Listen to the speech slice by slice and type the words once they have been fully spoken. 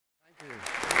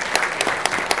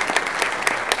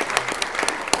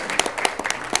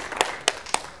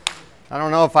I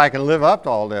don't know if I can live up to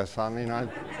all this. I mean,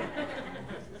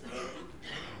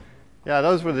 yeah,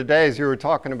 those were the days you were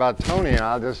talking about Tony, and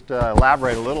I'll just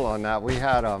elaborate a little on that. We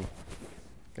had,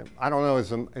 I don't know,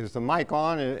 is the mic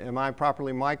on? Am I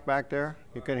properly mic'd back there?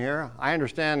 You can hear? I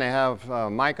understand they have a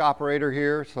mic operator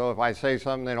here, so if I say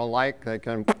something they don't like, they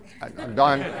can, I'm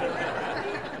done.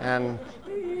 And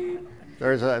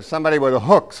there's somebody with a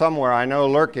hook somewhere I know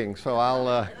lurking, so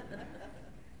I'll,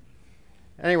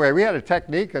 anyway, we had a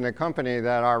technique in the company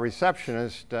that our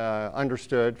receptionist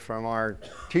understood from our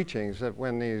teachings, that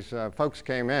when these folks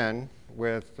came in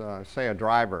with, say, a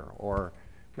driver, or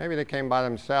maybe they came by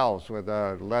themselves with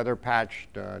a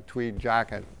leather-patched tweed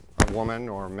jacket, a woman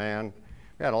or a man.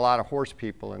 We had a lot of horse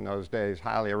people in those days.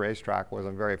 Hialeah racetrack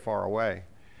wasn't very far away.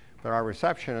 But our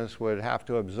receptionist would have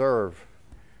to observe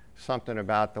something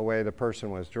about the way the person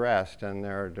was dressed and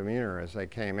their demeanor as they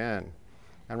came in.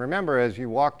 And remember, as you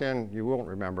walked in, you won't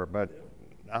remember, but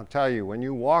I'll tell you, when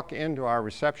you walk into our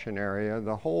reception area,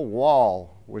 the whole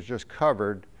wall was just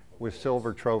covered with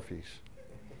silver trophies.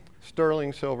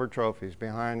 Sterling silver trophies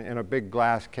behind in a big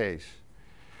glass case.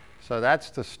 So that's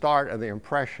the start of the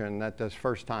impression that this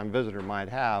first-time visitor might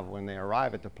have when they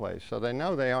arrive at the place. So they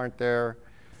know they aren't there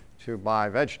to buy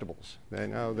vegetables. They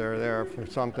know they're there for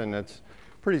something that's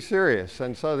pretty serious.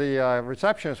 And so the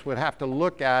receptionist would have to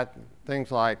look at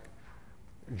things like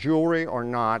jewelry or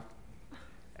not,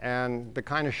 and the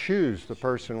kind of shoes the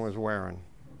person was wearing,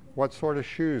 what sort of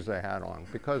shoes they had on,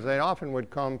 because they often would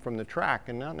come from the track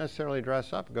and not necessarily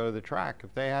dress up, go to the track.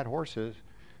 If they had horses,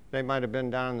 they might have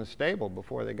been down in the stable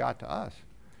before they got to us.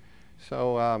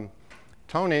 So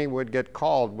Tony would get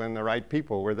called when the right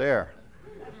people were there.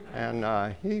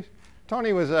 And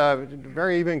Tony was a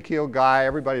very even-keeled guy.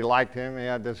 Everybody liked him. He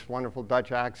had this wonderful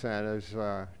Dutch accent,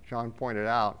 as John pointed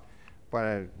out, but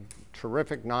a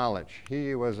terrific knowledge.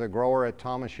 He was a grower at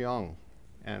Thomas Young,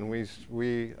 and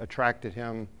we attracted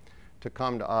him to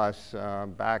come to us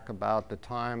back about the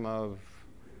time of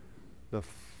the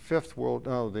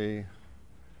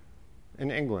in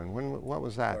England. What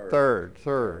was that? Third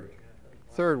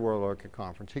World Orchid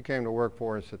Conference. He came to work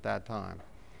for us at that time.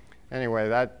 Anyway,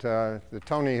 the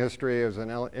Tony history is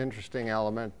an interesting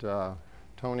element.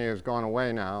 Tony has gone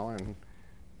away now,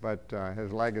 but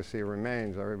his legacy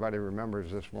remains. Everybody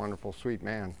remembers this wonderful, sweet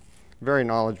man. Very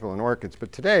knowledgeable in orchids.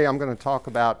 But today I'm going to talk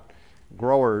about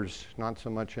growers, not so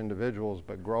much individuals,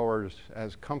 but growers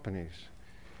as companies.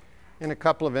 In a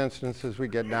couple of instances, we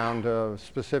get down to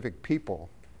specific people,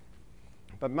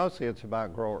 but mostly it's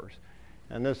about growers.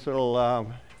 And this little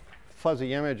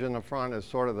fuzzy image in the front is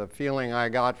sort of the feeling I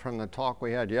got from the talk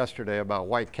we had yesterday about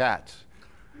white cats.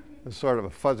 It's sort of a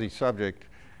fuzzy subject,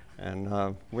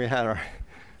 and we had our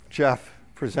Jeff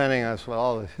presenting us with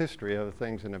all the history of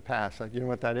things in the past. You know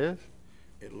what that is?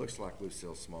 It looks like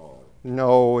Lucille Small.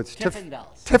 No, it's Tiffin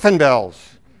bells. Tiffin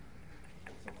bells.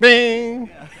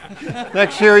 Bing!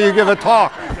 Next year you give a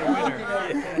talk.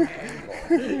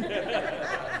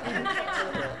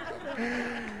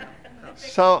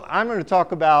 So I'm going to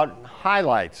talk about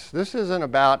highlights. This isn't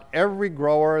about every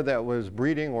grower that was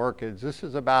breeding orchids. This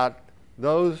is about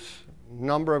those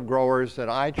number of growers that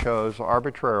I chose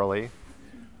arbitrarily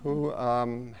who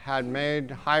had made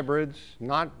hybrids,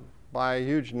 not by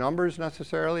huge numbers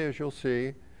necessarily, as you'll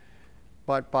see,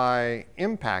 but by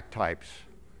impact types,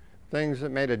 things that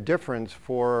made a difference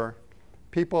for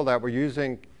people that were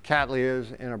using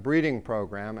Cattleyas in a breeding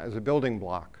program as a building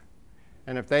block.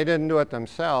 And if they didn't do it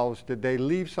themselves, did they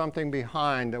leave something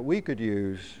behind that we could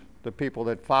use, the people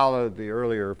that followed the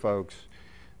earlier folks,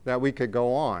 that we could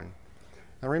go on?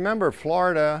 And remember,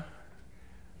 Florida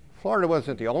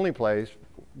wasn't the only place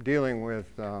dealing with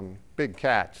big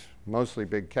cats, mostly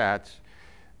big cats.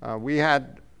 We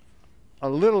had a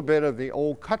little bit of the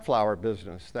old cut flower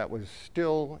business that was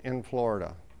still in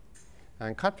Florida.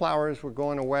 And cut flowers were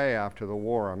going away after the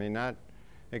war. I mean,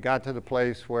 it got to the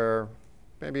place where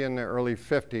maybe in the early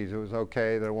 50s it was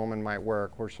okay that a woman might wear a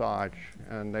corsage,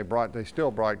 and they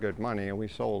still brought good money, and we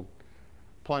sold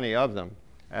plenty of them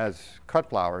as cut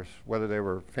flowers, whether they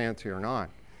were fancy or not.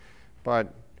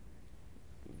 But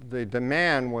the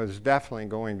demand was definitely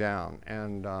going down,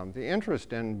 and the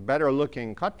interest in better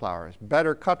looking cut flowers,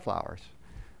 better cut flowers,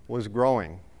 was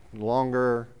growing.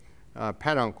 Longer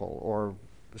peduncle or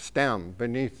stem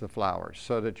beneath the flowers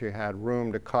so that you had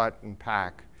room to cut and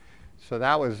pack. So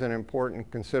that was an important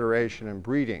consideration in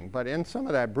breeding. But in some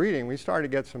of that breeding, we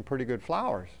started to get some pretty good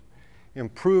flowers,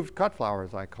 improved cut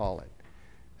flowers, I call it.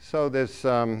 So this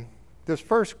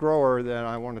first grower that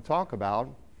I want to talk about,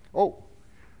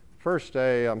 first,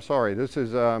 I'm sorry, this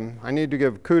is, I need to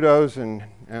give kudos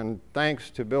and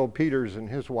thanks to Bill Peters and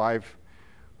his wife,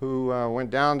 who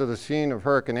went down to the scene of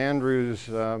Hurricane Andrew's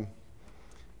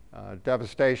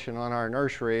devastation on our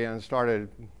nursery and started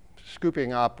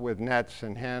scooping up with nets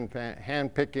and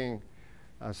hand-picking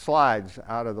slides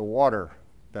out of the water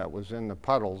that was in the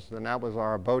puddles. And that was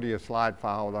our Abodia slide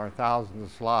file with our thousands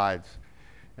of slides.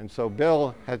 And so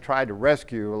Bill had tried to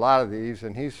rescue a lot of these,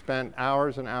 and he spent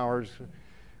hours and hours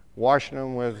washing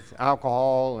them with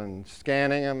alcohol and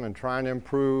scanning them and trying to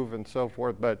improve and so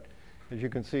forth. But as you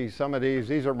can see, some of these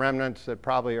are remnants that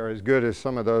probably are as good as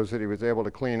some of those that he was able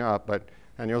to clean up.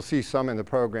 And you'll see some in the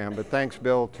program. But thanks,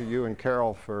 Bill, to you and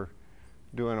Carol for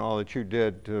doing all that you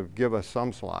did to give us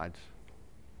some slides.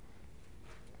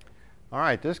 All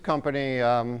right, this company,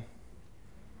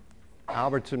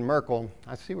 Albertson Merkel,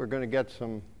 I see we're going to get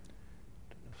some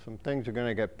things are going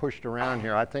to get pushed around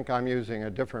here. I think I'm using a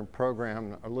different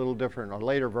program, a little different, a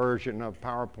later version of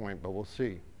PowerPoint, but we'll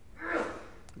see.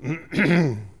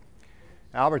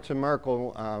 Albertson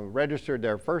Merkel registered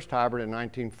their first hybrid in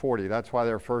 1940. That's why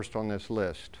they're first on this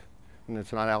list. And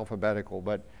it's not alphabetical.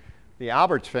 But the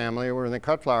Alberts family were in the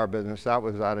cut flower business. That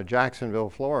was out of Jacksonville,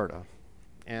 Florida.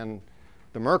 And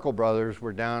the Merkel brothers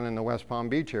were down in the West Palm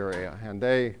Beach area. And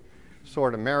they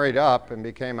sort of married up and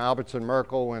became Albertson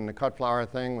Merkel when the cut flower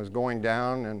thing was going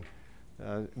down, and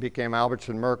became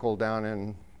Albertson Merkel down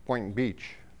in Boynton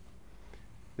Beach.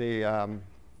 The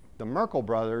Merkel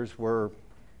brothers were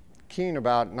keen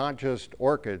about not just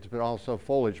orchids, but also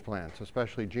foliage plants,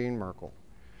 especially Jean Merkel.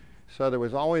 So there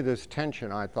was always this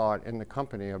tension, I thought, in the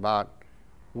company about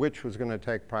which was going to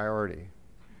take priority.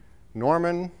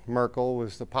 Norman Merkel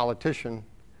was the politician,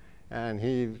 and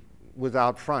he was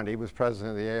out front. He was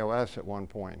president of the AOS at one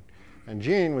point. And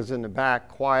Jean was in the back,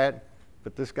 quiet,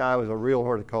 but this guy was a real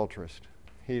horticulturist.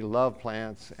 He loved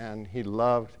plants, and he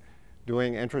loved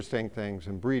doing interesting things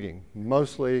and breeding,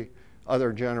 mostly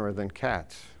other genera than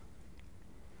cats.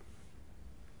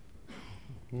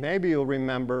 Maybe you'll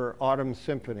remember Autumn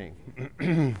Symphony.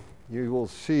 You will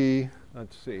see,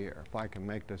 let's see here, if I can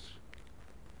make this.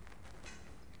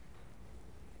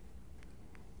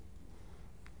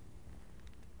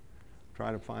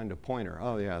 Try to find a pointer.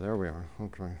 Oh yeah, there we are,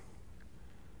 okay.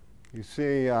 You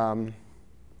see,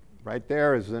 right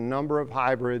there is the number of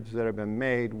hybrids that have been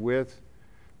made with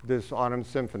this Autumn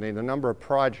Symphony, the number of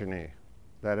progeny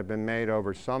that have been made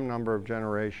over some number of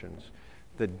generations.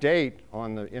 The date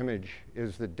on the image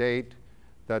is the date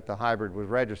that the hybrid was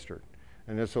registered.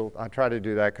 And I try to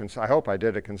do that, I hope I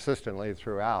did it consistently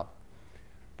throughout.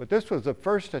 But this was the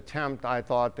first attempt, I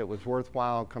thought, that was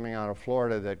worthwhile coming out of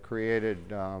Florida that created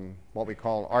what we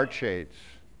call art shades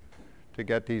to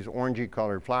get these orangey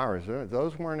colored flowers.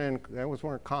 Those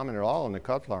weren't common at all in the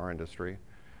cut flower industry,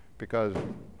 because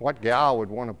what gal would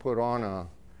want to put on a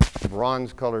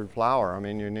bronze colored flower? I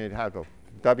mean, you need to have a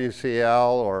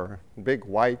WCL or big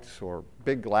whites or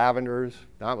big lavenders.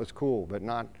 That was cool, but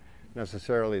not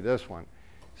necessarily this one.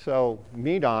 So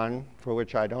Medon, for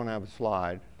which I don't have a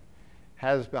slide,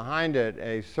 has behind it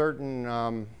a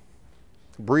certain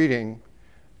breeding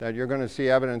that you're going to see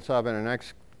evidence of in the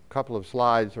next couple of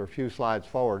slides or a few slides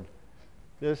forward.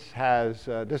 This is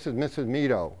Mrs.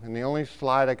 Meadow, and the only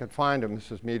slide I could find of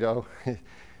Mrs. Meadow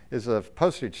is a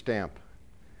postage stamp.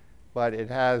 But it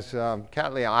has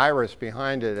Cattleya iris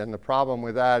behind it, and the problem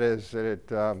with that is that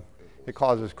it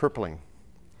causes crippling.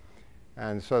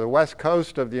 And so the west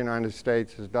coast of the United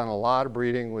States has done a lot of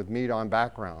breeding with Medon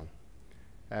background.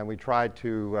 And we try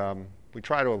to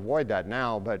avoid that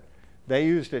now, but they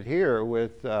used it here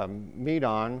with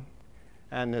Medon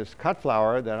and this cut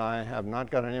flower that I have not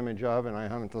got an image of, and I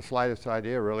haven't the slightest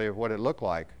idea really of what it looked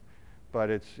like. But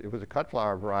it was a cut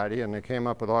flower variety, and they came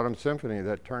up with Autumn Symphony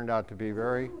that turned out to be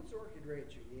very... What's Orchid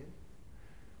Ranch again?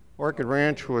 Orchid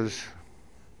Ranch was...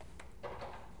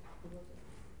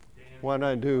 What did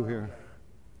I do here?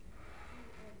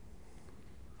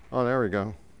 Oh, there we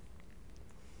go.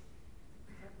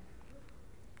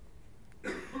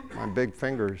 My big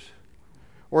fingers.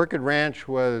 Orchid Ranch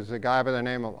was a guy by the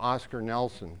name of Oscar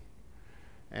Nelson.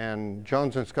 And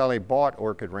Jones and Scully bought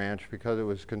Orchid Ranch because it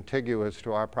was contiguous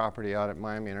to our property out at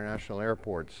Miami International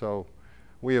Airport. So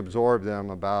we absorbed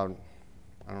them about,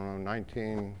 I don't know,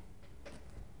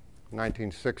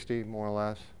 1960, more or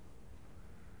less.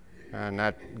 And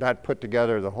that put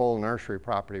together the whole nursery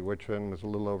property, which then was a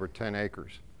little over 10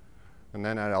 acres. And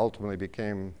then that ultimately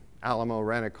became Alamo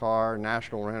Rent-A-Car,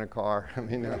 National Rent-A-Car. I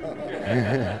mean,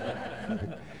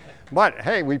 but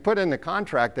hey, we put in the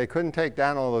contract they couldn't take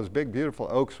down all those big, beautiful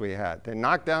oaks we had. They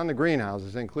knocked down the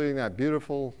greenhouses, including that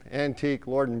beautiful antique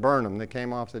Lord and Burnham that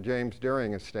came off the James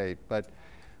Deering estate. But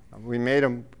we made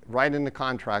them right in the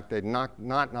contract. They'd not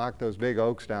knock those big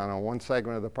oaks down on one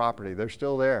segment of the property. They're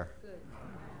still there.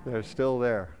 They're still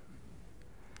there.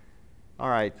 All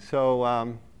right,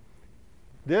 so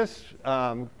this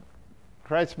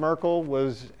Kreitz Merkel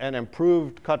was an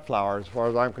improved cut flower as far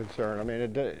as I'm concerned. I mean,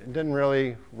 it didn't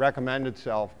really recommend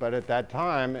itself, but at that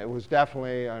time, it was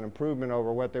definitely an improvement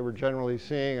over what they were generally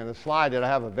seeing. And the slide that I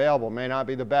have available may not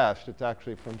be the best. It's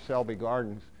actually from Selby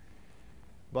Gardens.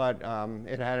 But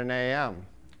it had an AM,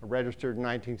 registered in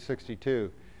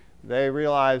 1962. They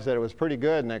realized that it was pretty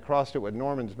good, and they crossed it with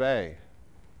Norman's Bay.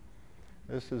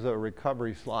 This is a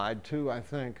recovery slide, too, I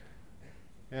think.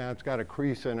 Yeah, it's got a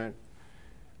crease in it.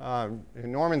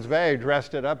 Norman's Bay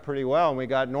dressed it up pretty well, and we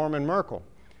got Norman Merkel.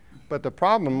 But the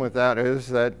problem with that is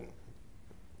that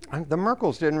the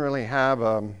Merkels didn't really have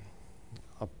a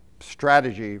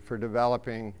strategy for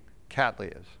developing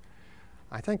Cattleyas.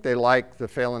 I think they liked the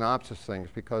Phalaenopsis things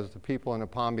because the people in the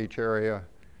Palm Beach area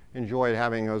enjoyed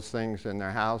having those things in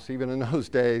their house, even in those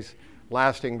days,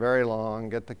 lasting very long.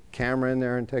 Get the camera in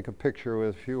there and take a picture with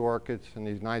a few orchids and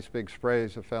these nice big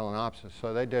sprays of Phalaenopsis.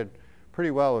 So they did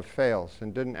pretty well with phales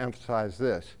and didn't emphasize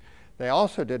this. They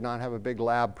also did not have a big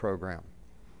lab program,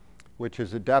 which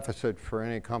is a deficit for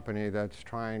any company that's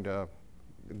trying to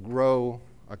grow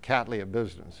a Cattleya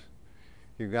business.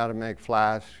 You've got to make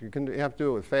flasks. You have to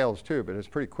do it with phales too, but it's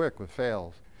pretty quick with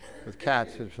phales. With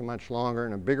cats, it's a much longer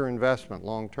and a bigger investment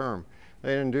long term. They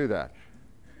didn't do that.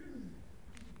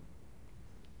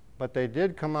 But they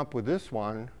did come up with this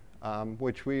one,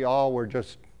 which we all were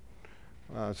just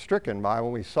stricken by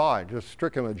when we saw it, just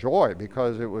stricken with joy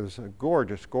because it was a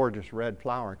gorgeous, gorgeous red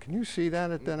flower. Can you see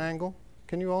that at that angle?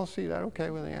 Can you all see that okay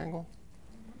with the angle?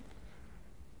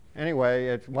 Anyway,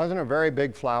 it wasn't a very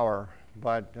big flower,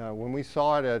 but when we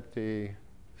saw it at the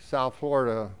South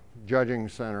Florida Judging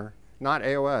Center, not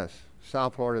AOS,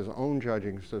 South Florida's own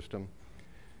judging system,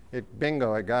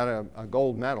 bingo, it got a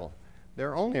gold medal.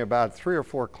 There are only about 3 or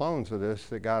 4 clones of this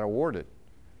that got awarded.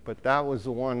 But that was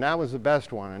the one, that was the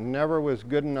best one, and never was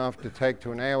good enough to take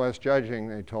to an AOS judging,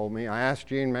 they told me. I asked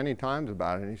Gene many times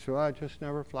about it, and he said, well, it just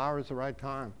never flowers the right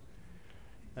time.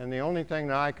 And the only thing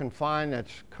that I can find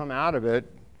that's come out of it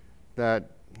that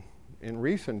in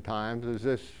recent times is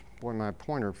this, boy, my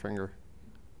pointer finger,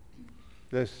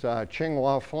 this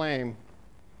Tsinghua Flame.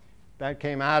 That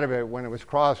came out of it when it was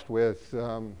crossed with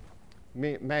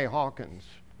May Hawkins,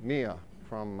 Mia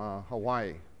from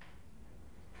Hawaii.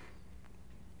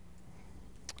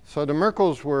 So the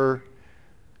Merkels were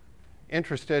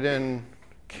interested in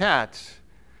cats,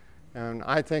 and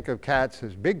I think of cats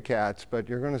as big cats, but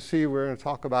you're going to see we're going to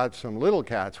talk about some little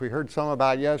cats. We heard some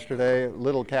about yesterday,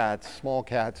 little cats, small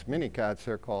cats, mini cats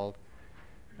they're called.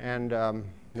 And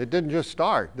it didn't just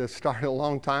start. This started a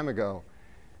long time ago.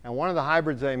 And one of the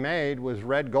hybrids they made was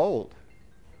red gold,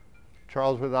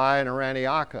 Charles with I and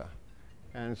Araniaca.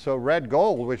 And so red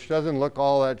gold, which doesn't look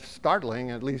all that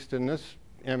startling, at least in this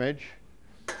image,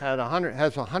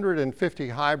 has 150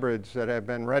 hybrids that have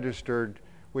been registered,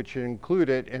 which include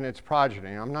it in its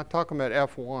progeny. I'm not talking about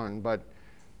F1, but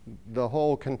the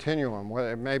whole continuum. Well,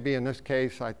 it may be, in this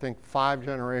case, I think 5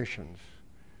 generations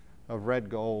of red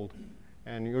gold.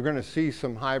 And you're going to see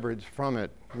some hybrids from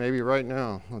it, maybe right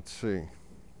now. Let's see.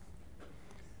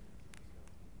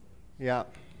 Yeah.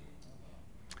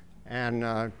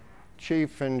 And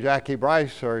Chief and Jackie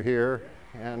Bryce are here.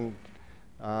 And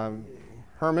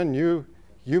Herman, you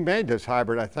made this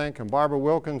hybrid, I think, and Barbara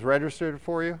Wilkins registered it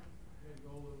for you?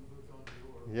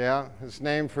 Yeah, it's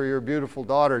named for your beautiful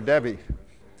daughter, Debbie.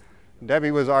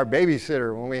 Debbie was our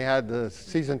babysitter when we had the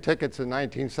season tickets in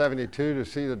 1972 to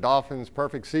see the Dolphins'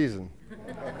 perfect season.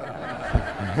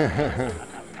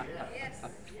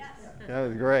 That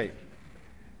was great.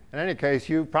 In any case,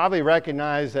 you probably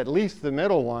recognize at least the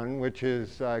middle one, which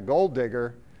is Gold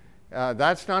Digger.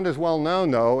 That's not as well known,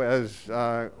 though, as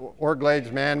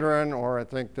Orglade's Mandarin, or I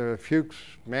think the Fuchs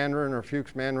Mandarin or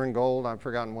Fuchs Mandarin Gold. I've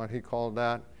forgotten what he called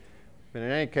that. But in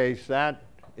any case, that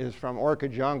is from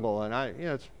Orchid Jungle. And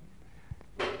it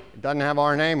doesn't have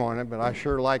our name on it, but I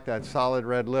sure like that solid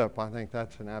red lip. I think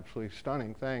that's an absolutely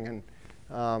stunning thing.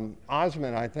 And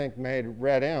Osmond, I think, made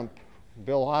Red Imp.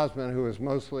 Bill Osmond, who was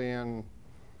mostly on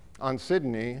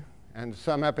Sydney, and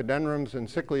some epidendrums and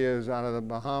cyclias out of the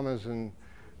Bahamas and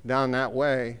down that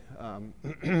way,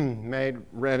 made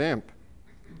Red Imp.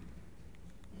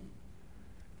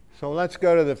 So let's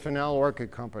go to the Fennell Orchid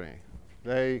Company.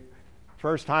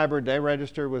 First hybrid they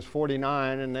registered was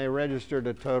 49, and they registered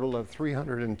a total of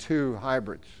 302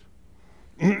 hybrids.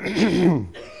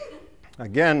 Again,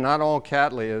 not all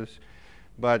Cattleyas,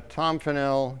 but Tom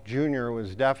Fennell Jr.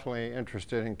 was definitely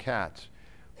interested in cats,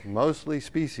 mostly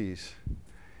species.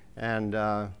 And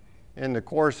in the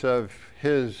course of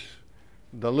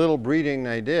the little breeding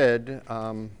they did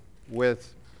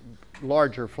with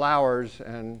larger flowers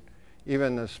and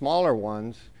even the smaller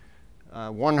ones,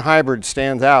 one hybrid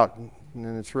stands out,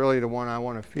 and it's really the one I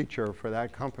want to feature for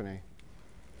that company,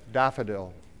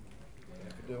 daffodil.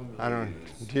 I don't.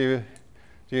 Do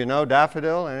you know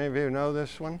daffodil? Any of you know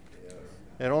this one? Yes.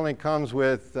 It only comes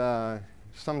with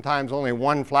sometimes only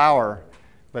one flower,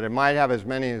 but it might have as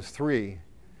many as 3.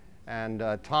 And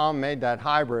Tom made that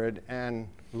hybrid, and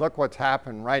look what's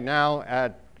happened. Right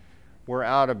now, we're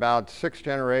out about 6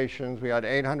 generations. We got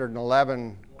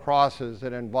 811 crosses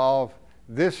that involve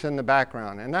this in the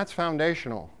background, and that's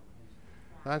foundational.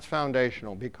 That's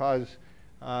foundational because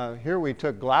here we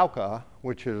took glauca,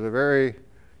 which is a very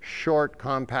short,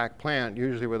 compact plant,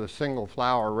 usually with a single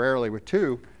flower, rarely with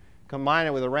 2, combine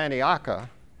it with Araniaca,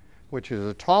 which is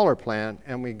a taller plant,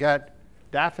 and we get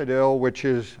daffodil, which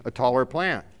is a taller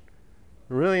plant.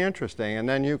 Really interesting, and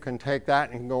then you can take that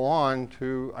and go on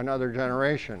to another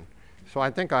generation. So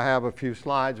I think I have a few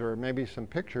slides or maybe some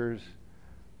pictures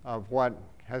of what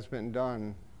has been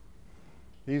done.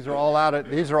 These are all out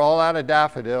of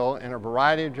daffodil in a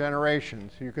variety of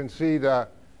generations. You can see the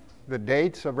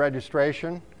dates of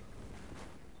registration.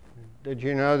 Did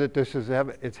you know that this is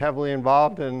it's heavily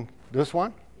involved in this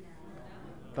one?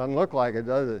 Doesn't look like it,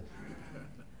 does it?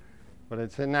 But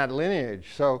it's in that lineage.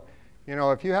 So, you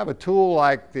know, if you have a tool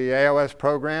like the AOS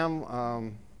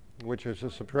program, which is a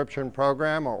subscription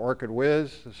program, or Orchid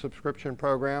Whiz, a subscription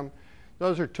program,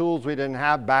 those are tools we didn't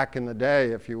have back in the day,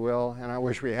 if you will, and I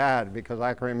wish we had, because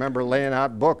I can remember laying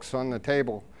out books on the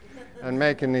table and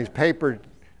making these paper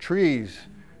trees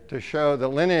to show the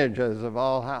lineages of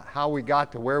all how we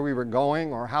got to where we were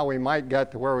going or how we might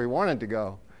get to where we wanted to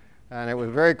go. And it was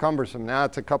very cumbersome. Now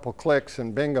it's a couple clicks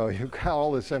and bingo, you've got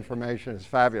all this information. It's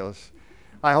fabulous.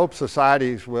 I hope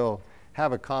societies will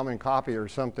have a common copy or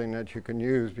something that you can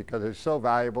use because it's so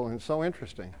valuable and so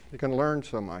interesting. You can learn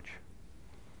so much.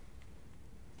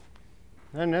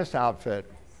 And this outfit.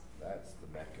 That's the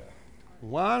Mecca.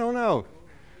 Well, I don't know.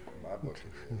 In my book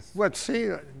it is. What,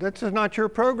 see, this is not your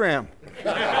program.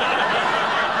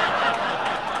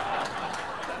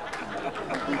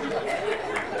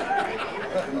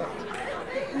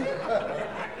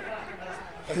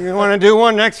 You want to do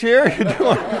one next year? You do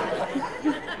one.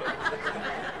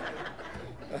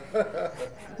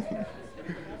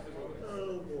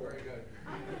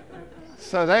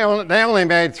 So they only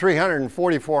made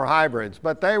 344 hybrids,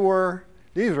 but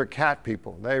these were cat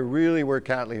people. They really were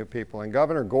Cattleya people. And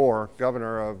Governor Gore,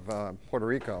 governor of Puerto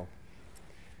Rico,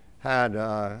 had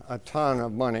a ton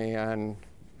of money, and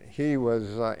he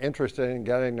was interested in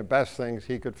getting the best things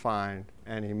he could find.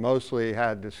 And he mostly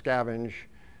had to scavenge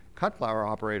cut flower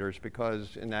operators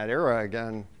because in that era,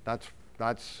 again,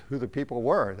 that's who the people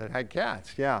were that had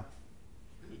cats. Yeah.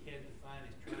 He had the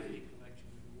finest tree collection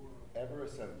in the world. Ever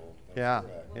assembled. Yeah,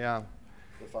 correct. yeah.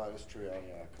 The finest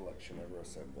Triana collection ever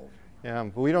assembled. Yeah,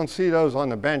 but we don't see those on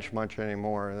the bench much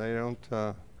anymore. They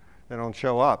don't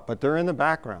show up, but they're in the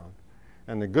background.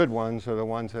 And the good ones are the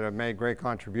ones that have made great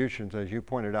contributions, as you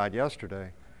pointed out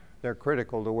yesterday. They're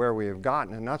critical to where we have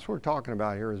gotten, and that's what we're talking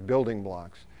about here is building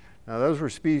blocks. Now, those were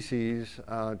species.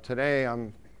 Today,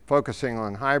 I'm focusing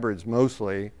on hybrids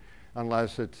mostly,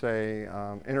 unless it's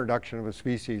a introduction of a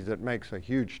species that makes a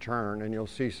huge turn, and you'll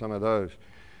see some of those.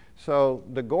 So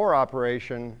the Gore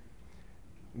operation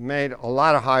made a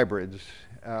lot of hybrids,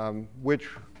 which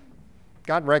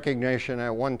got recognition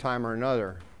at one time or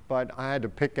another, but I had to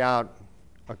pick out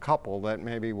a couple that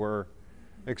maybe were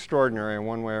extraordinary in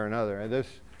one way or another.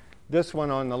 This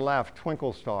one on the left,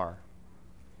 Twinkle Star.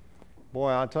 Boy,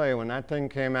 I'll tell you, when that thing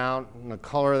came out and the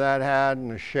color that had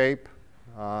and the shape,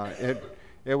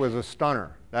 it was a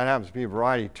stunner. That happens to be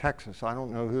Variety Texas. I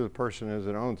don't know who the person is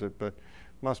that owns it, but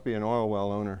must be an oil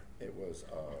well owner. It was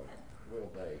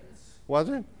Will Bates. Was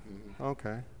it? Mm-hmm.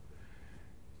 Okay.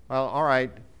 Well, all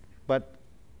right, but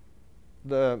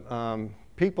the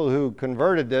people who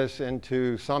converted this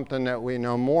into something that we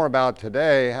know more about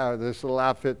today, how this little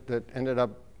outfit that ended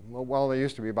up, well, they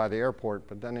used to be by the airport,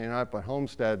 but then they ended up at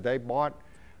Homestead. They bought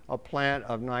a plant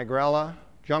of Nigrella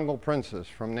Jungle Princess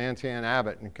from Nancy Ann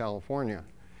Abbott in California.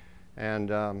 And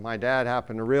my dad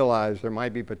happened to realize there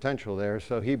might be potential there,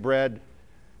 so he bred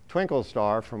Twinkle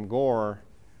Star from Gore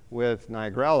with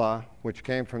Nigrella, which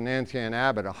came from Nancy Ann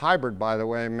Abbott, a hybrid, by the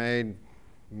way, made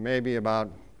maybe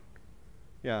about,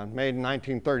 yeah, made in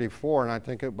 1934, and I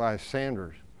think it by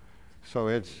Sanders. So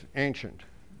it's ancient.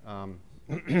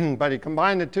 But he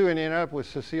combined the two and he ended up with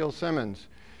Cecile Simmons.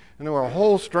 And there were a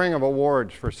whole string of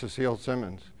awards for Cecile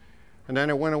Simmons. And then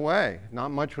it went away.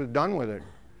 Not much was done with it,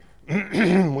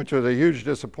 which was a huge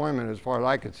disappointment as far as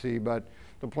I could see. But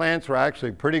the plants were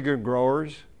actually pretty good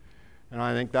growers. And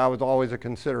I think that was always a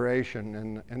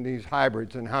consideration in these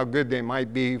hybrids and how good they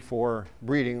might be for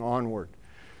breeding onward.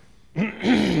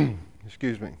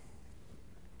 Excuse me.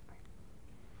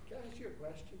 Can I ask you a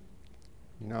question?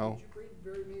 No. Did you breed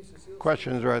very many Cecile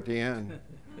Questions are at the end. Did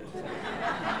you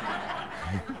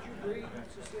breed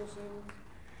Cecile salmon?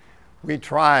 We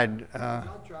tried. I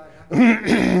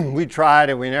tried. We tried,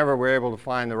 and we never were able to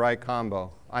find the right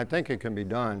combo. I think it can be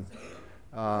done.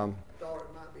 Thought it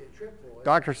might be a triploid.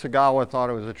 Dr. Sagawa thought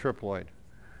it was a triploid,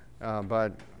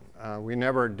 but we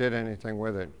never did anything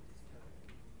with it.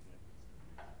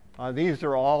 These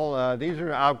are all these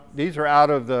are out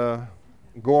of the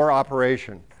Gore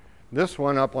operation. This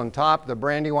one up on top, the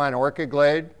Brandywine Orchid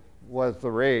Glade, was the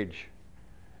rage,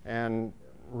 and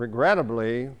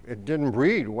regrettably, it didn't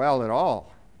breed well at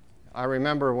all. I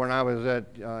remember when I was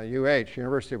at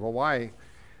University of Hawaii,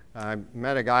 I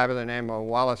met a guy by the name of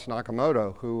Wallace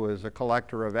Nakamoto, who was a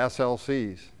collector of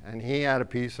SLCs, and he had a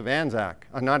piece of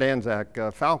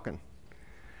falcon.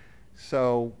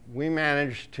 So we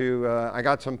managed to, I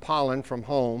got some pollen from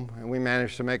home, and we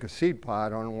managed to make a seed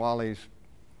pod on Wally's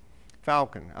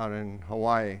falcon out in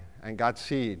Hawaii, and got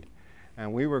seed.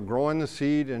 And we were growing the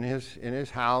seed in his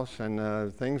house,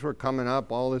 and things were coming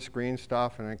up, all this green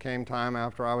stuff, and it came time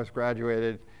after I was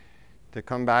graduated to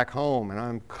come back home, and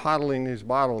I'm coddling these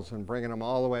bottles and bringing them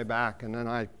all the way back, and then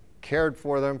I cared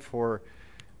for them for,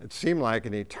 it seemed like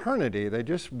an eternity. They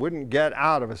just wouldn't get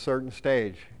out of a certain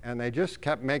stage, and they just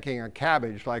kept making a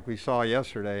cabbage like we saw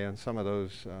yesterday in some of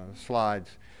those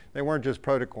slides. They weren't just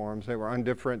protocorms, they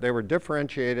were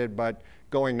differentiated, but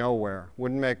going nowhere.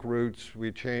 Wouldn't make roots.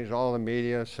 We changed all the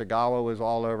media. Sagawa was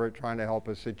all over it trying to help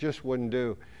us. It just wouldn't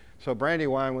do. So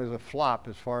Brandywine was a flop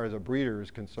as far as a breeder is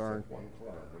concerned. Except one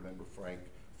clone. Remember Frank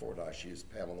Fordash's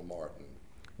Pamela Martin?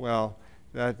 Well,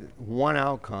 that one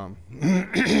outcome,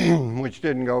 which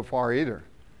didn't go far either.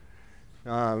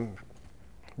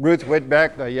 Ruth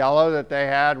Whitbeck, the yellow that they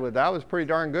had, that was pretty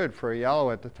darn good for a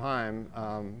yellow at the time.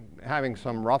 Having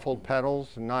some ruffled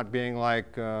petals and not being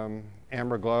like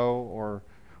Amber Glow or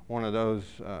one of those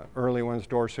early ones,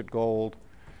 Dorset Gold.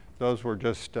 Those were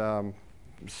just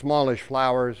smallish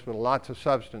flowers with lots of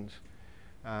substance.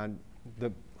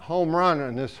 The home run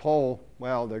on this whole,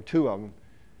 well, there are two of them.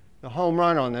 The home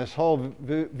run on this whole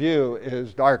view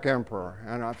is Dark Emperor.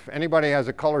 And if anybody has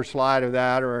a color slide of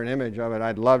that or an image of it,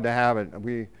 I'd love to have it.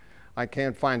 I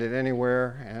can't find it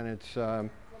anywhere, and it's... What color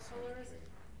is it?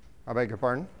 I beg your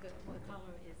pardon? What color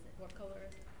is it? What color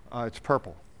is it? It's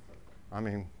purple. I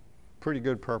mean, pretty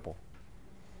good purple.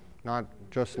 Not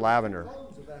just lavender. There were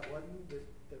clones of that, wasn't there,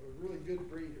 that were really good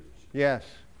breeders. Yes.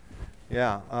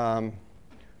 Yeah.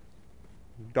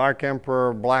 Dark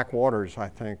Emperor Black Waters, I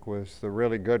think, was the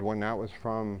really good one. That was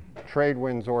from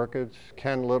Tradewinds Orchids,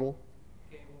 Ken Little.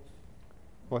 Gables.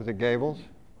 Was it Gables?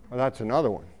 Well, that's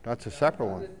another one. That's a separate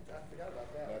one. I forgot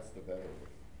about that. That's the better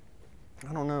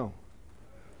one. I don't know.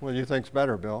 What do you think's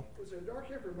better, Bill? Was there a Dark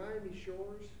Emperor Miami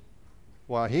Shores?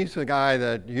 Well, he's the guy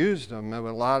that used them. There were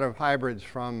a lot of hybrids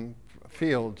from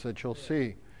fields that you'll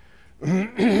see.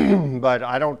 But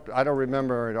I don't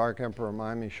remember Dark Emperor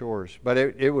Miami Shores. But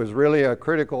it was really a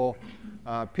critical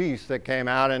piece that came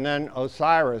out. And then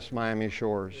Osiris Miami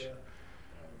Shores.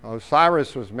 Yeah.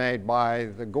 Osiris was made by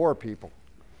the Gore people.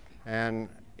 And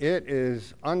it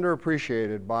is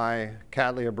underappreciated by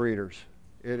Cattleya breeders.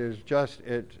 It is just,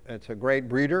 it's a great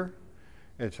breeder.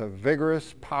 It's a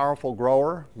vigorous, powerful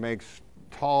grower, makes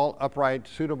tall, upright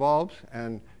pseudobulbs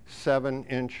and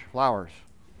 7-inch flowers.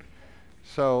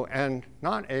 So, and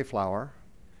not a flower,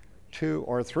 2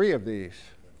 or 3 of these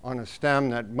on a stem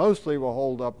that mostly will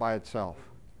hold up by itself.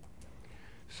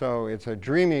 So it's a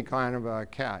dreamy kind of a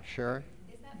cat. Sherry?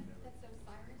 Is that's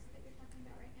Osiris that you're talking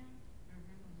about right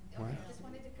now? What? Okay, just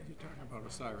wanted to confirm. You're talking about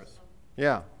Osiris.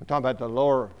 Yeah, we're talking about the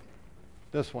lower,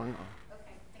 this one. Okay,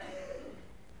 thank you.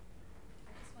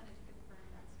 I just wanted to confirm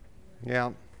that's what you were.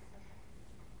 Yeah.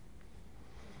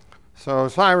 So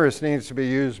Osiris needs to be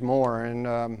used more,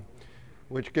 and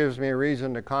which gives me a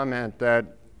reason to comment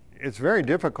that it's very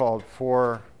difficult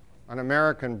for an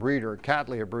American breeder,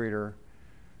 Cattleya breeder,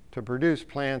 to produce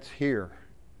plants here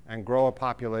and grow a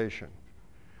population.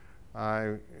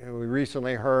 We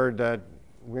recently heard that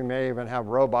we may even have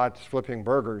robots flipping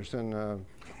burgers in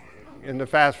the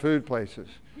fast food places.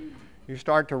 You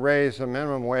start to raise the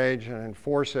minimum wage and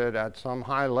enforce it at some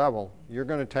high level, you're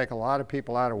going to take a lot of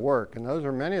people out of work. And those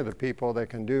are many of the people that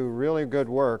can do really good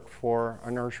work for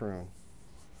a nursery room.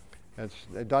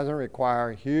 It doesn't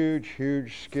require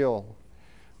huge skill,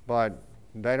 but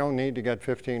they don't need to get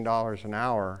 $15 an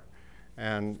hour,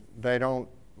 and they don't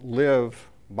live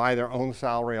by their own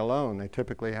salary alone. They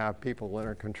typically have people that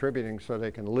are contributing so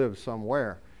they can live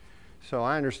somewhere. So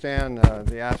I understand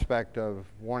the aspect of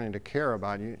wanting to care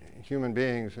about human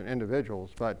beings and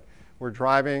individuals, but we're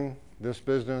driving this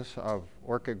business of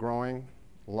orchid growing,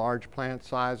 large plant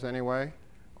size anyway,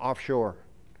 offshore.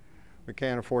 We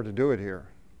can't afford to do it here.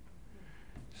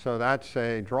 So that's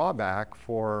a drawback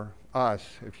for us.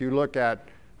 If you look at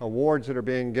awards that are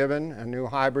being given and new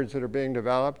hybrids that are being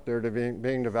developed, they're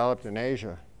being developed in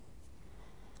Asia.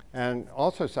 And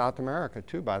also South America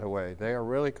too, by the way. They are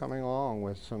really coming along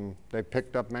with some, they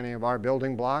picked up many of our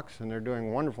building blocks and they're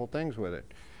doing wonderful things with it.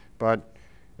 But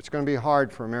it's going to be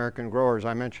hard for American growers.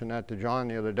 I mentioned that to John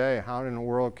the other day. How in the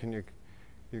world can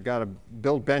you've got to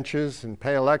build benches and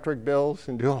pay electric bills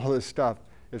and do all this stuff.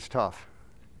 It's tough.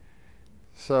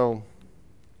 So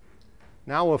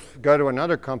now we'll go to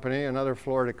another company, another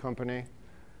Florida company.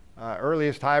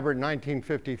 Earliest hybrid,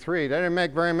 1953. They didn't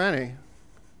make very many.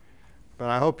 But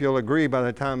I hope you'll agree by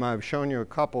the time I've shown you a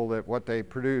couple that what they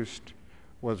produced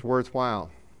was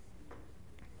worthwhile.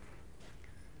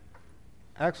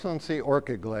 Excellency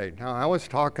Orchid Glade. Now I was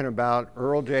talking about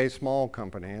Earl J. Small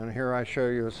Company, and here I show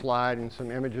you a slide and some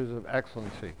images of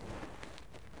Excellency.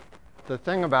 The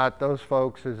thing about those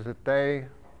folks is that they,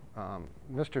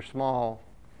 Mr. Small,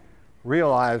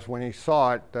 realized when he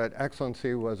saw it that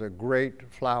Excellency was a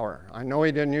great flower. I know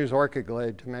he didn't use Orchid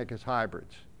Glade to make his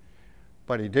hybrids,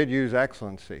 but he did use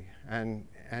Excellency, and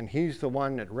he's the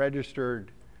one that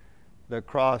registered the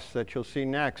cross that you'll see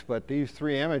next. But these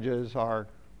three images are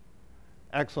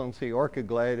Excellency Orchid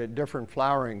Glade at different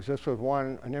flowerings. This was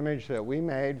an image that we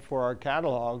made for our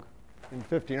catalog in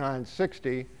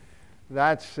 5960.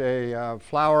 That's a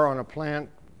flower on a plant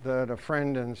that a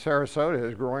friend in Sarasota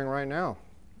is growing right now.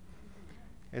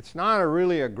 It's not a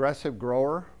really aggressive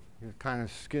grower, kind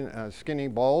of skinny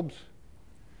bulbs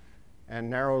and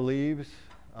narrow leaves.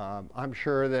 I'm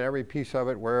sure that every piece of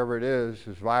it, wherever it is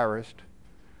virused,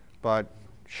 but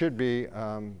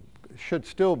should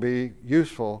still be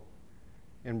useful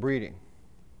in breeding.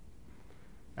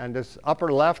 And this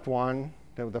upper left one,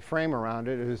 the frame around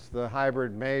it, is the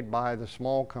hybrid made by the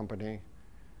Small Company.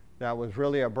 That was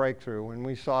really a breakthrough. When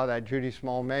we saw that Judy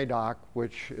Small Madoc,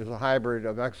 which is a hybrid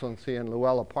of Excellency and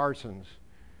Luella Parsons,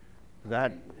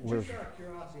 that was... Just out of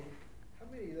curiosity, how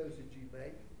many of those did you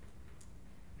make?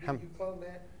 Did you clone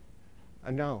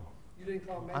that? No. You didn't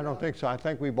clone that? I don't think so. I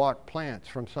think we bought plants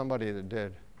from somebody that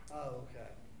did. Oh, okay.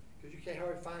 Because you can't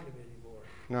hardly find them anymore.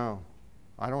 No,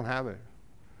 I don't have it.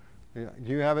 Do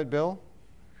you have it, Bill?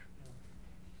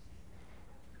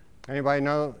 Anybody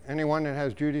know anyone that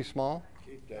has Judy Small?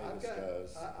 Keith Davis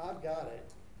does. I've got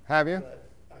it. Have you? But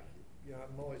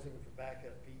I'm always looking for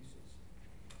backup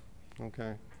pieces.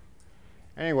 Okay.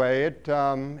 Anyway, it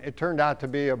turned out to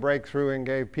be a breakthrough and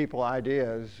gave people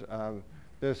ideas.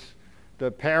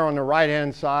 The pair on the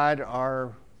right-hand side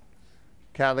are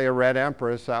Cattleya Red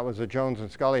Empress. That was a Jones and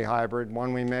Scully hybrid,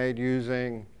 one we made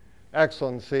using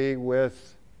Excellency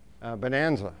with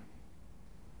Bonanza.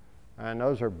 And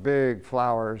those are big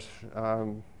flowers,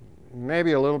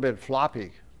 maybe a little bit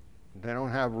floppy. They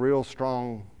don't have real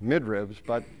strong midribs,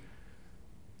 but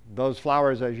those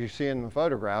flowers, as you see in the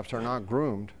photographs, are not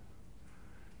groomed.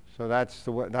 So that's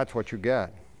what you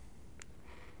get.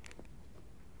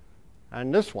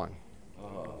 And this one.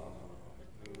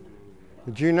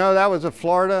 Did you know that was a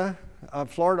Florida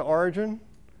origin?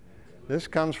 This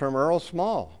comes from Earl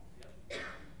Small.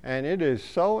 And it is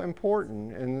so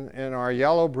important in our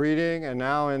yellow breeding and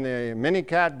now in the mini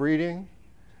cat breeding.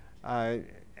 And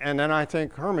then I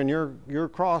think, Herman, your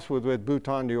cross was with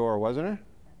Bouton d'Or, wasn't it?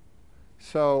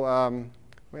 So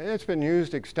it's been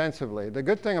used extensively. The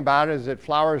good thing about it is it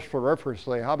flowers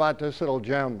floriferously. How about this little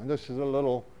gem? This is a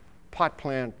little pot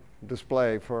plant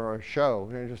display for a show.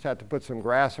 You just have to put some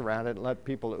grass around it and let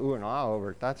people ooh and ah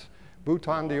over it. That's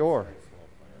Bouton d'Or.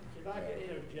 If I could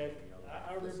interject,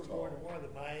 I remember going to one of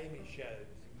the Miami shows,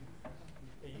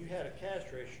 and you had a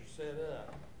castrator set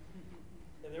up,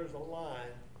 and there was a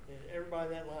line, and everybody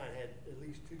in that line had at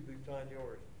least 2 Bouton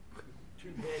d'Ors, 2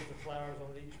 heads of flowers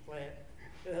on each plant.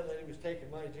 And that lady was taking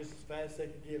money just as fast as they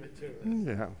could give it to us.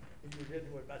 Yeah. And you were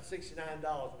getting what, about $69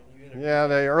 when you entered. Yeah,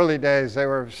 the early days they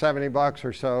were $70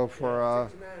 or so for a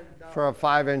 $69.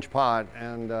 5-inch pot,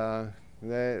 and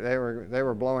they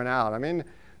were blowing out. I mean,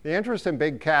 the interest in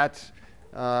big cats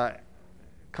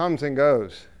comes and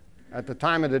goes. At the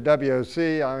time of the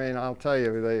WOC, I mean, I'll tell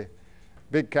you, the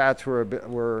big cats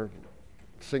were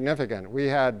significant. We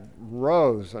had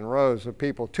rows and rows of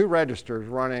people, 2 registers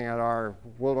running at our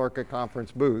World Orchid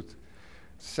Conference booth,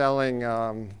 selling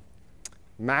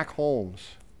Mac Holmes,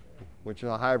 which is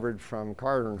a hybrid from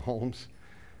Carter and Holmes,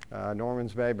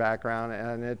 Norman's Bay background,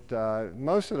 and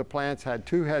most of the plants had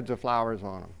 2 heads of flowers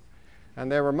on them.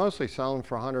 And they were mostly selling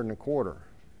for $125.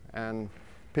 And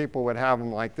people would have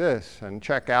them like this and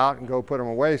check out and go put them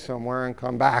away somewhere and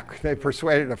come back. They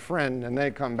persuaded a friend and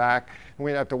they'd come back, and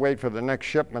we'd have to wait for the next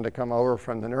shipment to come over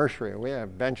from the nursery. We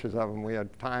had benches of them. We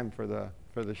had time for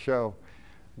the show.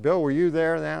 Bill, were you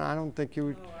there then? I don't think you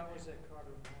were. No, I was at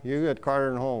Carter and Holmes. You at Carter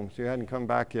and Holmes. You hadn't come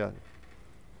back yet.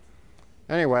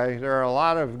 Anyway, there are a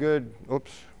lot of good,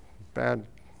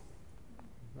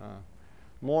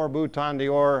 more Bouton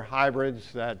d'Or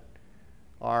hybrids that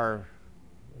are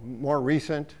more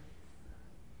recent.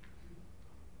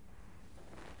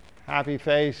 Happy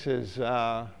Face is,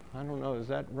 I don't know, does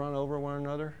that run over one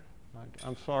another?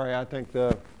 I'm sorry, I think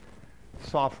the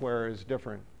software is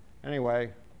different.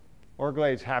 Anyway,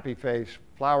 Orglade's Happy Face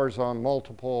flowers on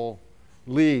multiple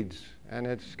leads, and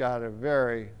it's got a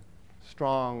very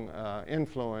strong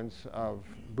influence of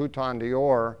Bouton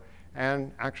d'Or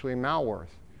and actually Malworth.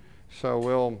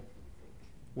 So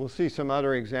we'll see some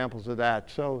other examples of that.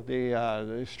 So the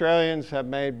Australians have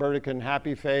made Burdekin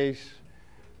Happy Face.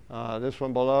 This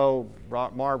one below,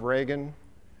 Marv Reagan.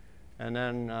 And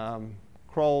then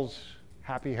Kroll's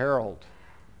Happy Harold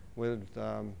with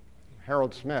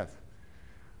Harold Smith.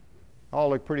 All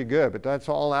look pretty good, but that's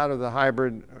all out of the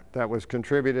hybrid that was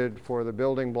contributed for the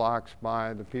building blocks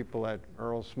by the people at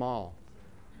Earl Small.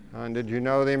 And did you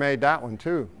know they made that one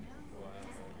too?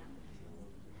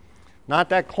 Not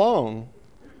that clone.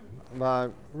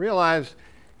 Realize,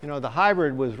 you know, the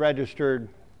hybrid was registered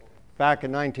back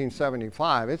in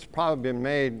 1975. It's probably been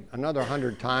made another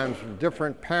 100 times with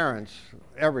different parents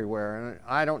everywhere. And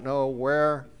I don't know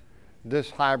where this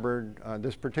hybrid,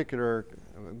 this particular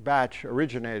batch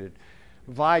originated.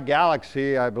 Vi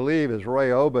Galaxy, I believe, is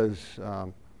Roy Oba's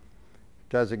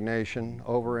designation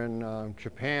over in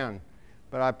Japan.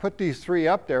 But I put these three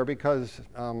up there because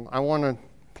I want to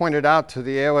point it out to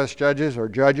the AOS judges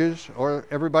or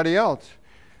everybody else.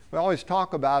 We always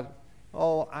talk about,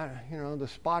 oh, you know, the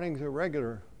spotting's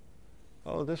irregular.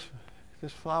 Oh, this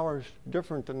flower is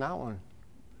different than that one.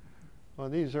 Well,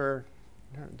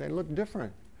 they look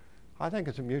different. I think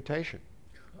it's a mutation.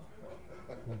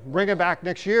 Bring it back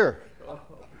next year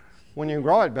when you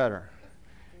grow it better.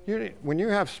 When you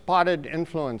have spotted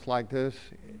influence like this,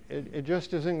 it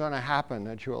just isn't going to happen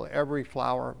that every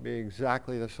flower be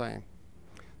exactly the same.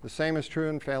 The same is true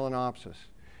in Phalaenopsis.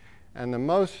 And the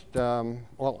most,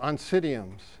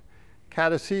 Oncidiums,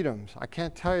 Catasetums. I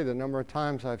can't tell you the number of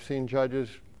times I've seen judges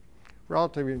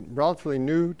relatively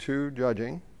new to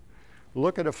judging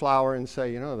look at a flower and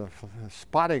say, you know, the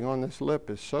spotting on this lip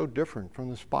is so different from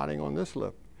the spotting on this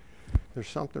lip. There's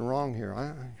something wrong here.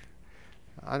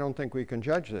 I don't think we can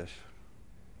judge this.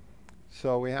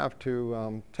 So we have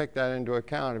to take that into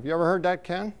account. Have you ever heard that,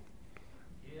 Ken?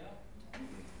 Yeah,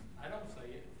 I don't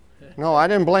say it. No, I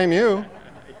didn't blame you.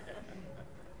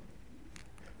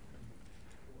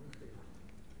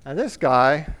 Now this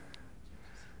guy,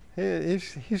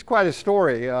 he's quite a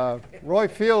story. Roy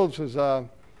Fields was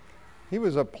he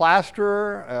was a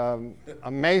plasterer,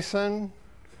 a mason,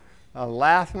 a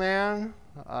lath man,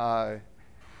 and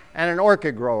an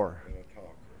orchid grower.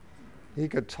 He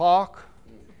could talk.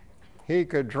 He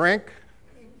could drink.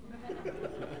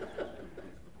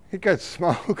 He could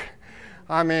smoke.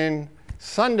 I mean,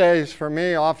 Sundays for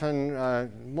me often,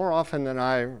 more often than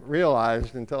I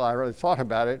realized until I really thought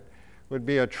about it, would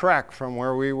be a trek from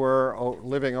where we were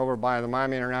living over by the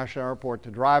Miami International Airport to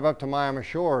drive up to Miami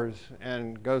Shores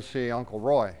and go see Uncle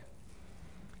Roy.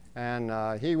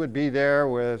 And he would be there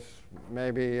with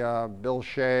maybe Bill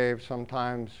Shave.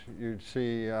 Sometimes you'd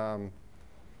see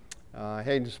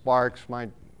Hayden Sparks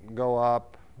might go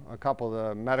up. A couple of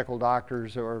the medical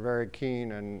doctors that were very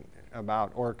keen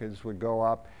about orchids would go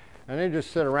up. And they'd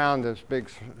just sit around this big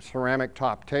ceramic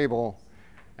top table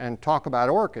and talk about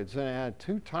orchids. And it had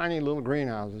two tiny little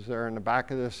greenhouses there in the back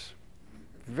of this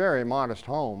very modest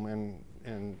home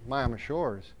in Miami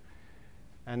Shores.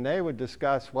 And they would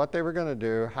discuss what they were going to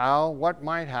do, what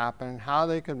might happen, how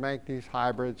they could make these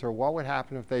hybrids, or what would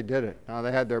happen if they did it. Now,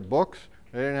 they had their books.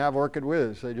 They didn't have Orchid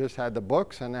Whiz. They just had the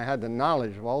books, and they had the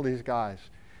knowledge of all these guys.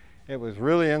 It was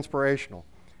really inspirational.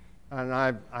 And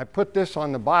I put this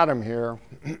on the bottom here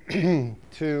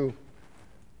to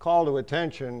call to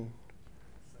attention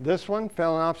this one,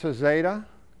 Phalaenopsis zeta.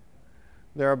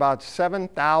 There are about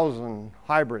 7,000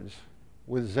 hybrids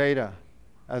with zeta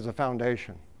as a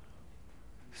foundation.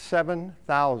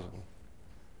 7,000.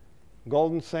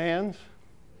 Golden Sands.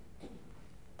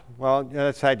 Well,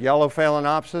 that's that yellow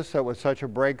Phalaenopsis that was such a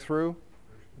breakthrough.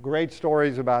 Great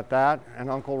stories about that. And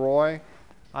Uncle Roy,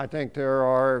 I think there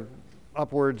are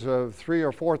upwards of 3,000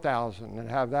 or 4,000 that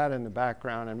have that in the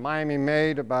background. And Miami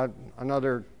made about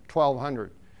another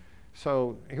 1,200.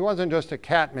 So he wasn't just a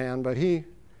cat man, but he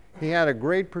had a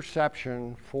great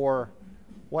perception for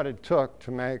what it took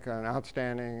to make an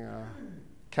outstanding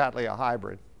Cattleya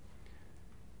hybrid.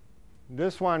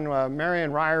 This one,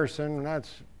 Marion Ryerson,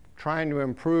 that's trying to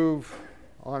improve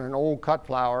on an old cut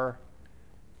flower,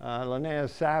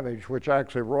 Linnaeus Savage, which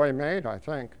actually Roy made, I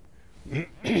think.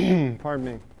 Pardon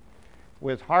me.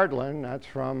 With Heartland, that's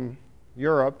from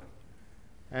Europe,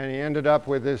 and he ended up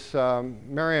with this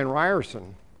Marion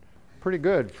Ryerson. Pretty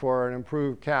good for an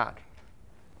improved cat.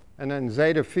 And then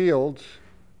Zeta Fields,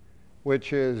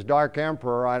 which is Dark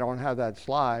Emperor. I don't have that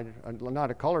slide,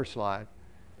 not a color slide,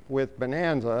 with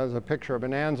Bonanza. There's a picture of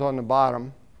Bonanza on the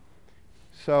bottom.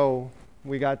 So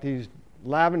we got these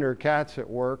lavender cats at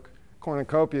work.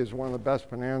 Cornucopia is one of the best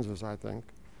Bonanzas, I think.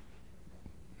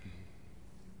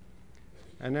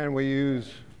 And then we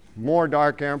use more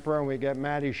Dark Emperor, and we get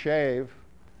Matty Shave,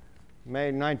 made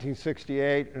in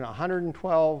 1968, in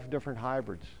 112 different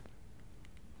hybrids.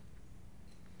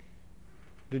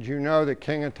 Did you know that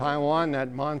King of Taiwan,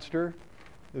 that monster,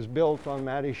 is built on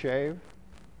Matty Shave?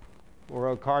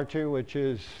 Or Okartu, which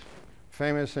is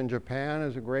famous in Japan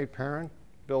as a great parent,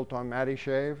 built on Matty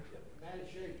Shave? Yep,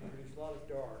 Matty Shave produced a lot of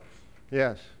darks.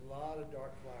 Yes. A lot of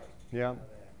dark flowers. Yeah.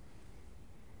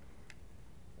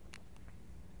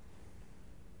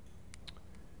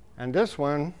 And this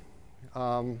one,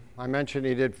 I mentioned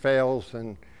he did fails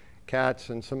and cats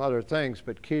and some other things,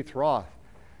 but Keith Roth.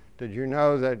 Did you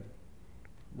know that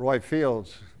Roy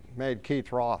Fields made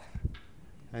Keith Roth?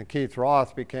 And Keith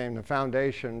Roth became the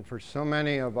foundation for so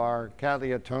many of our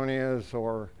Cattleyatonias,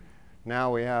 or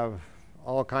now we have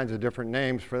all kinds of different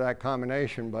names for that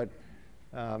combination, but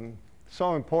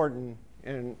so important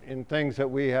in things that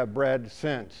we have bred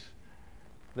since.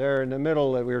 There in the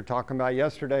middle that we were talking about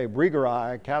yesterday,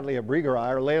 Briegeri, Cattleya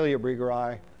Briegeri, or Laelia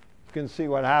Briegeri. You can see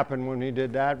what happened when we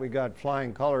did that. We got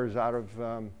flying colors out of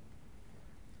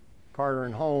Carter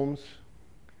and Holmes.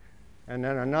 And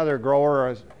then another grower,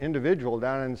 an individual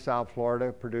down in South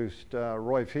Florida, produced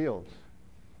Roy Fields.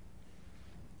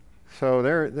 So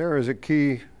there is a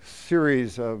key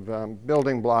series of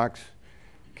building blocks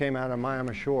came out of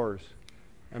Miami Shores.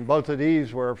 And both of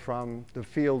these were from the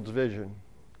Fields vision.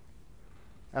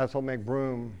 Ethel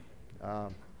McBroom,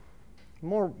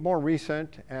 more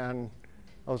recent, and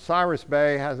Osiris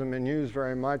Bay hasn't been used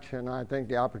very much, and I think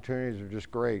the opportunities are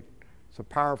just great. It's a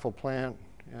powerful plant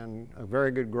and a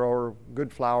very good grower,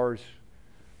 good flowers,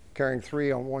 carrying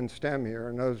 3 on one stem here.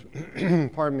 And those,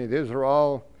 pardon me, these are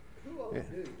all. Who owns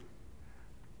Duke?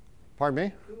 Pardon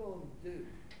me? Who owns Duke?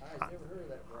 I've never heard of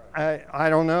that variety. I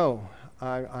don't know.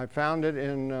 I found it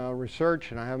in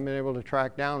research, and I haven't been able to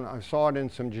track down. I saw it in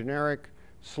some generic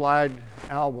slide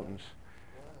albums,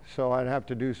 so I'd have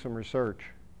to do some research.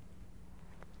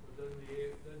 Well, doesn't the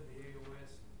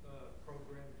AOS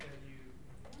program tell you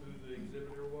who the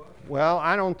exhibitor was? Well,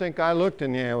 I don't think I looked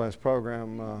in the AOS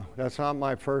program. That's not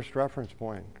my first reference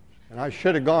point, and I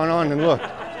should have gone on and looked. It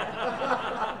doesn't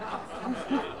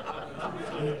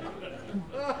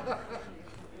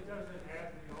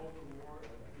have the older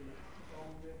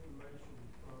information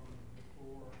from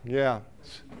before. Yeah.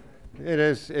 It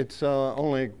is. It's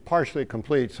only partially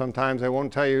complete. Sometimes they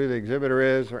won't tell you who the exhibitor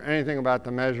is or anything about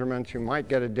the measurements. You might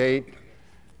get a date,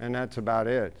 and that's about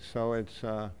it. So it's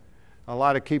a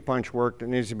lot of key punch work that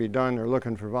needs to be done. They're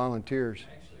looking for volunteers.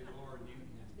 Actually, Laura Newton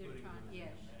is putting yes.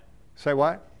 Say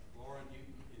what? Laura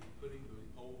Newton is putting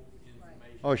the old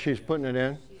information. Oh, she's putting it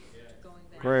in? Going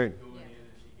back. Great. Going in and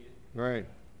she gets. Great.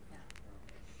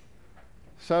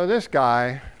 So this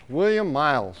guy, William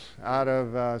Miles, out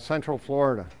of Central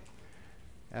Florida.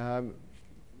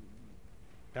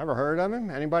 Ever heard of him?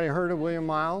 Anybody heard of William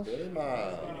Miles? Billy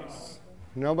Miles.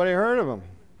 Nobody heard of him?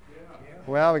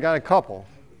 Well, we got a couple.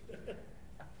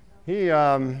 He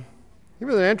was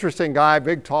an interesting guy,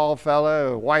 big, tall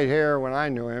fella, white hair when I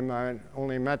knew him. I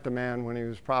only met the man when he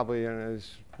was probably in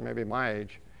his, maybe my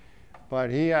age. But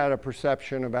he had a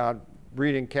perception about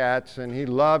breeding cats, and he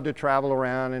loved to travel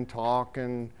around and talk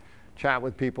and chat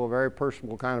with people, very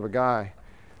personable kind of a guy.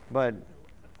 But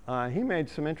he made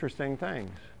some interesting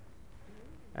things.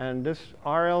 And this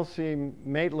RLC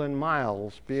Maitland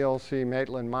Miles, BLC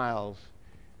Maitland Miles,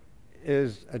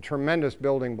 is a tremendous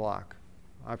building block.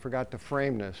 I forgot to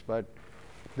frame this, but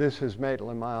this is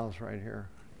Maitland Miles right here.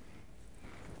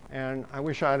 And I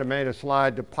wish I had made a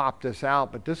slide to pop this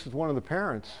out, but this is one of the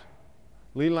parents,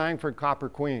 Lee Langford Copper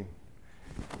Queen.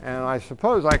 And I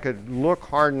suppose I could look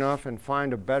hard enough and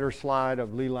find a better slide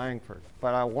of Lee Langford,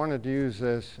 but I wanted to use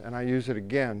this, and I use it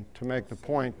again to make the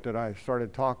point that I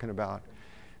started talking about.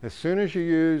 As soon as you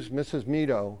use Mrs.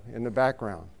 Meadow in the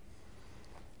background,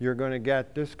 you're going to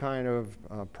get this kind of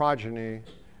progeny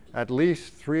at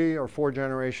least 3 or 4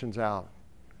 generations out,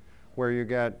 where you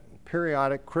get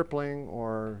periodic crippling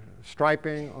or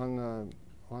striping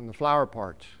on the flower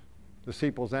parts, the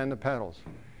sepals and the petals.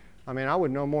 I mean, I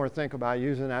would no more think about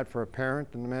using that for a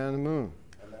parent than the man in the moon.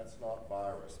 And that's not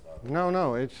virus, by the way. No,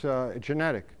 no, it's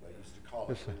genetic. They used to call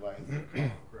it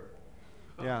cripple.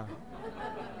 Yeah.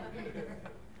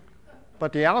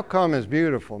 But the outcome is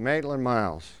beautiful, Maitland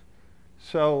Miles.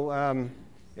 So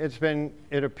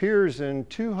it appears in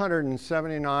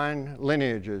 279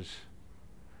 lineages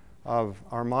of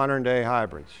our modern day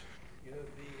hybrids. You know,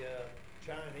 the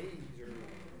Chinese or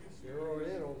the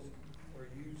Orientals are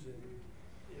using,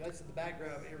 that's in the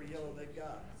background of every yellow they've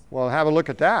got. Well, have a look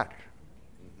at that.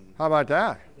 How about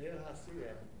that? Yeah, I see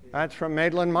that. That's from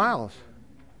Maitland Miles.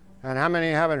 And how many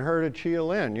haven't heard of Chia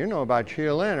Lin? You know about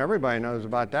Chia Lin. Everybody knows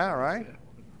about that, right?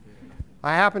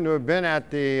 I happen to have been at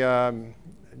the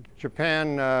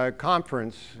Japan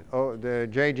conference, the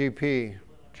JGP,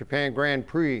 Japan Grand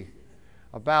Prix,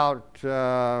 about,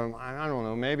 I don't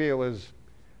know, maybe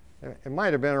it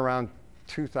might have been around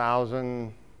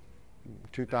 2000,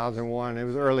 2001. It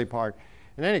was the early part.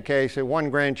 In any case, it won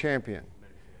grand champion.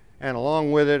 And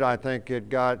along with it, I think they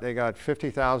got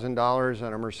 $50,000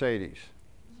 and a Mercedes.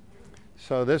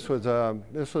 So this was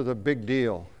a big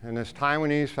deal. And this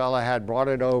Taiwanese fella had brought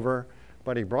it over,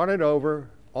 but he brought it over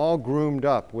all groomed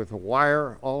up with a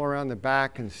wire all around the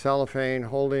back and cellophane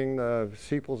holding the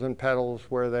sepals and petals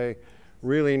where they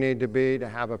really need to be to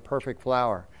have a perfect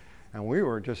flower. And we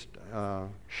were just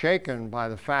shaken by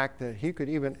the fact that he could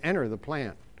even enter the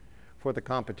plant for the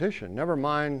competition. Never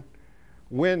mind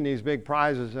win these big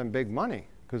prizes and big money,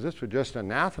 because this was just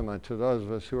anathema to those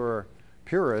of us who are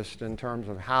purists in terms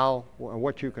of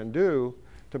what you can do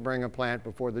to bring a plant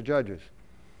before the judges.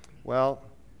 Well,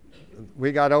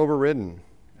 we got overridden.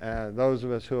 Those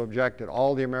of us who objected,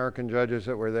 all the American judges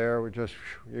that were there were just,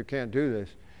 you can't do this.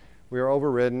 We were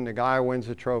overridden. The guy wins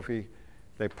the trophy.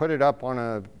 They put it up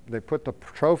on they put the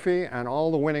trophy and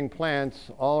all the winning plants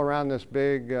all around this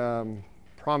big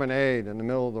promenade in the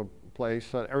middle of the place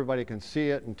so that everybody can see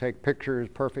it and take pictures,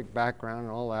 perfect background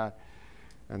and all that.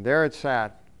 And there it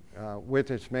sat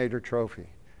with its major trophy.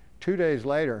 2 days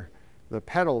later, the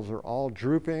petals are all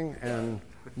drooping and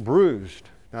bruised.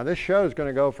 Now this show is going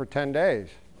to go for 10 days.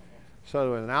 So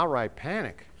there was an outright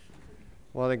panic.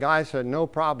 Well, the guy said, no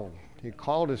problem. He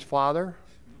called his father.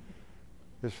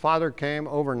 His father came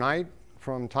overnight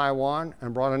from Taiwan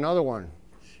and brought another one.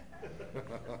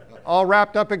 All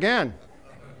wrapped up again.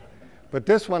 But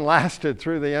this one lasted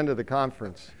through the end of the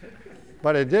conference.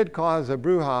 But it did cause a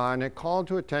brouhaha, and it called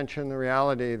to attention the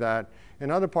reality that in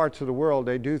other parts of the world,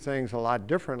 they do things a lot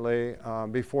differently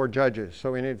before judges.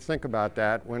 So we need to think about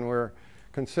that when we're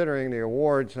considering the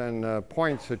awards and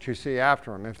points that you see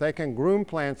after them. If they can groom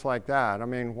plants like that, I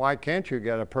mean, why can't you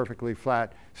get a perfectly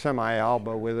flat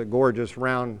semi-alba with a gorgeous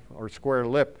round or square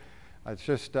lip? It's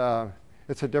just,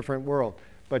 it's a different world.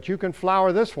 But you can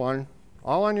flower this one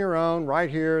all on your own, right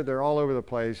here. They're all over the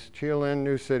place. Chia Lin,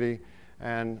 New City,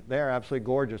 and they're absolutely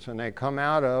gorgeous. And they come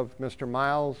out of Mr.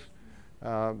 Miles'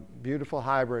 beautiful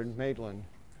hybrid, Maitland.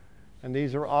 And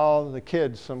these are all the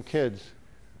kids, some kids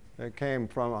that came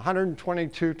from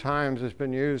 122 times it's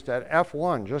been used at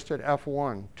F1, just at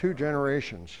F1, 2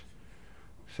 generations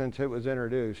since it was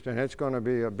introduced. And it's going to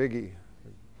be a biggie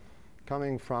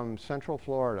coming from Central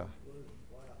Florida.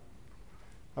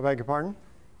 I beg your pardon?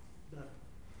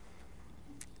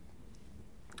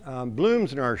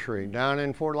 Bloom's Nursery down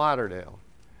in Fort Lauderdale.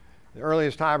 The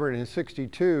earliest hybrid in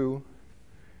 '62,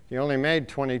 he only made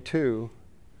 22,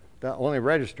 only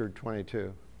registered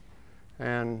 22.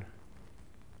 And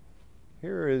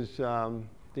here is,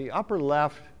 the upper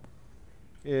left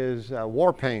is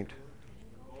war paint.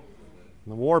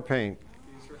 The war paint.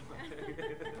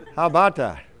 How about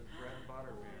that?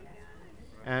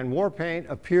 And war paint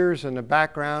appears in the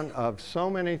background of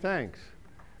so many things.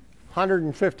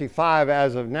 155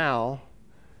 as of now.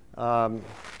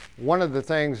 One of the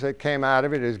things that came out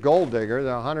of it is Gold Digger,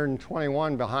 the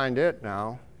 121 behind it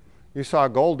now. You saw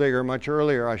Gold Digger much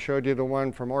earlier. I showed you the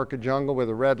one from Orchid Jungle with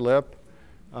a red lip.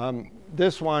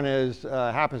 This one is,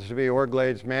 happens to be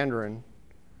Orglades Mandarin,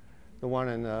 the one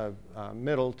in the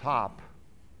middle top.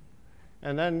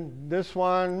 And then this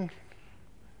one,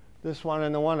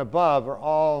 and the one above are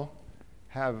all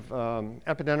have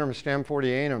Epidentum stem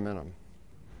 40anum in them.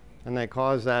 And they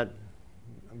cause that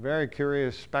very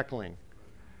curious speckling.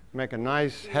 Make a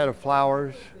nice head of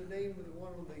flowers. What's the name of the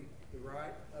one on the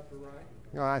right, upper right?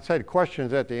 You know, I said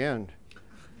questions at the end.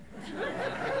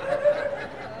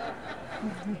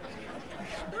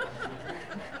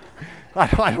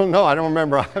 I don't know. I don't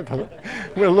remember.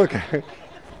 We'll look at it.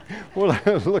 We'll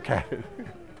look at it.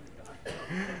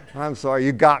 I'm sorry,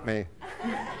 you got me.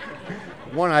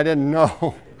 One I didn't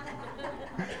know.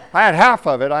 I had half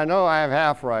of it. I know I have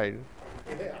half right.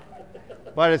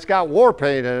 But it's got war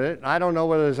paint in it. I don't know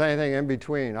whether there's anything in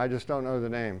between. I just don't know the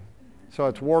name. So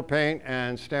it's war paint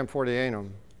and Stamfordianum.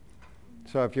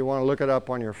 So if you want to look it up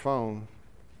on your phone,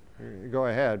 you go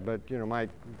ahead, but you know, might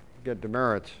get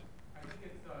demerits. I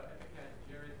think that's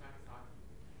Jared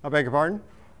Takasaki. I beg your pardon?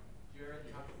 Jared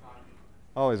Takasaki.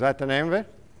 Oh, is that the name of it?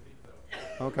 I think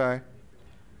so. Okay.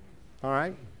 All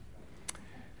right.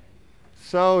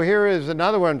 So here is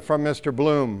another one from Mr.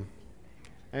 Bloom.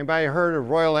 Anybody heard of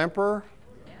Royal Emperor?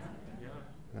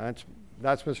 Yeah.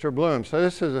 That's Mr. Bloom. So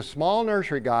this is a small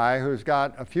nursery guy who's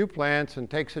got a few plants and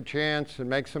takes a chance and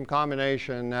makes some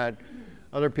combination that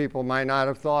other people might not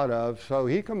have thought of. So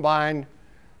he combined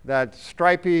that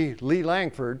stripy Lee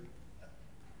Langford.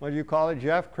 What do you call it,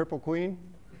 Jeff? Cripple Queen?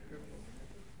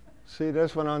 See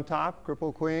this one on top,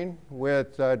 Cripple Queen,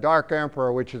 with Dark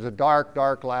Emperor, which is a dark,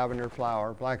 dark lavender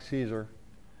flower, Black Caesar,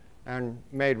 and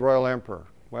made Royal Emperor.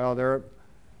 Well, there are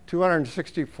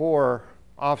 264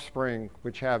 offspring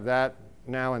which have that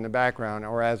now in the background,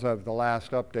 or as of the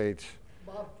last updates.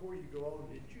 Bob, before you go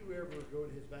on, did you ever go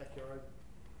to his backyard?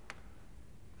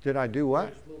 Did I do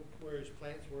what? Where his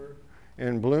plants were?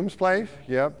 In Bloom's place?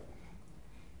 Yep.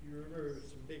 You remember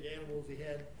some big animals he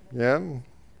had? Yep.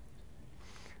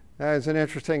 That's an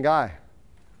interesting guy.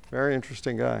 Very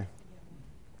interesting guy.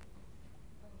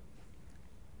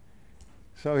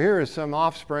 So here is some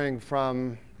offspring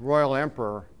from Royal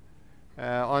Emperor.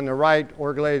 On the right,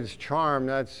 Orglades Charm,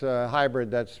 that's a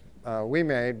hybrid that's we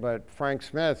made, but Frank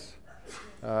Smith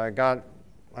got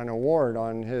an award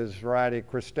on his variety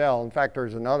Christelle. In fact,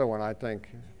 there's another one, I think.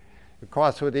 It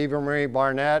crossed with Eva Marie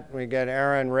Barnett. We get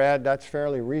Aaron Red. That's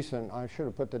fairly recent. I should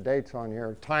have put the dates on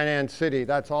here. Tainan City,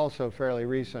 that's also fairly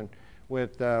recent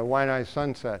with Waianae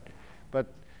Sunset. But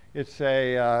it's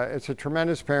a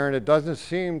tremendous parent. It doesn't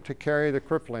seem to carry the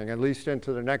crippling, at least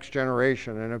into the next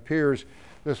generation. And it appears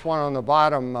this one on the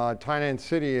bottom, Tainan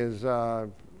City, is,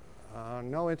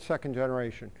 no, it's second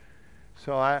generation.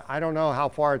 So I don't know how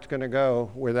far it's going to go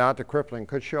without the crippling.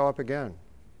 Could show up again.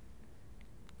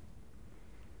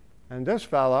 And this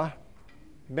fella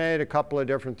made a couple of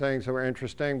different things that were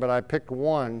interesting, but I picked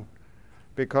one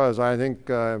because I think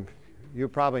you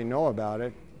probably know about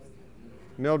it.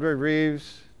 Mildred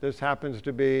Reeves. This happens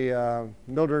to be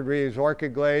Mildred Reeves'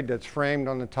 orchid glade that's framed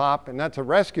on the top, and that's a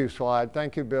rescue slide.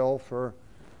 Thank you, Bill, for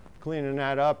cleaning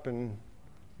that up and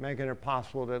making it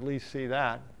possible to at least see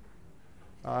that.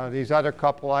 These other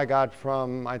couple I got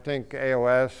from, I think,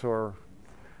 AOS,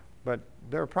 but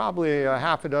there are probably a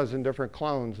half a dozen different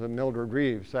clones of Mildred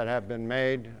Reeves that have been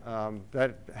made,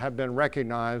 that have been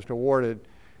recognized, awarded,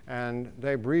 and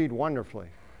they breed wonderfully.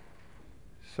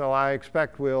 So I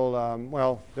expect we'll,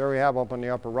 well, there we have up on the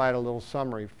upper right a little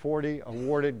summary. 40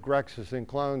 awarded Grexes and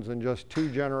clones in just 2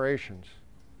 generations.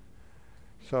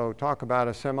 So talk about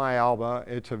a semi-alba.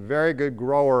 It's a very good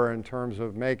grower in terms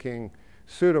of making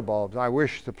pseudobulbs. I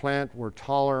wish the plant were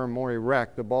taller and more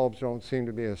erect. The bulbs don't seem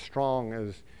to be as strong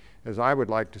as I would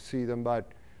like to see them,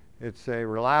 but it's a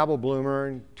reliable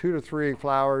bloomer, 2 to 3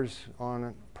 flowers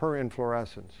per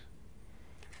inflorescence.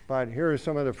 But here are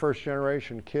some of the first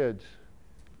generation kids.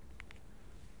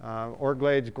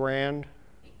 Orglades Grand,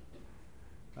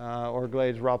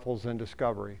 Orglades Ruffles, and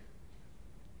Discovery.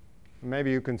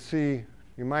 Maybe you can see,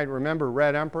 you might remember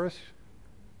Red Empress.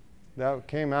 That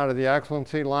came out of the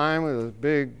Excellency line with a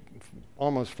big,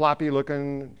 almost floppy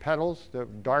looking petals, the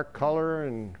dark color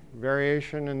and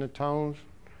variation in the tones.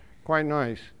 Quite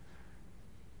nice.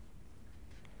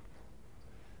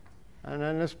 And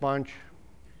then this bunch.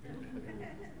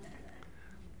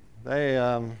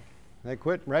 They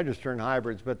quit registering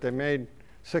hybrids, but they made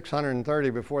 630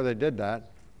 before they did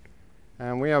that.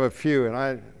 And we have a few,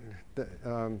 and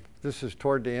this is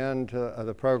toward the end of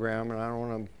the program, and I don't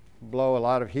want to blow a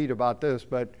lot of heat about this,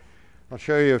 but I'll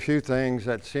show you a few things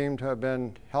that seem to have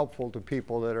been helpful to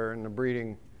people that are in the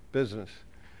breeding business.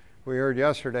 We heard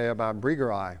yesterday about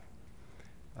Briegeri.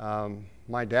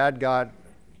 My dad got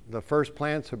the first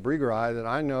plants of Briegeri that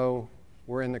I know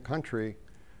were in the country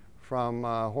from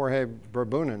Jorge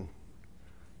Brabunin.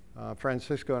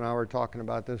 Francisco and I were talking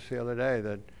about this the other day,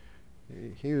 that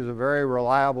he was a very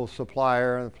reliable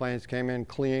supplier. The plants came in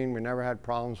clean. We never had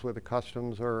problems with the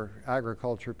customs or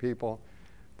agriculture people.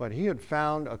 But he had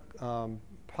found a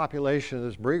population of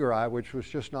this Briegeri which was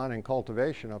just not in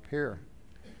cultivation up here.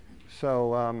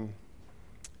 So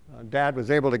Dad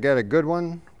was able to get a good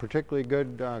one, particularly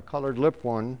good colored lip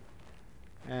one.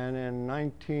 And in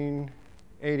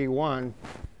 1981,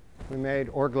 we made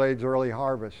Orglades Early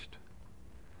Harvest.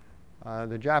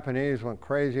 The Japanese went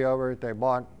crazy over it. They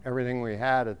bought everything we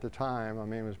had at the time. I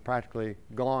mean, it was practically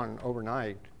gone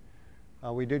overnight.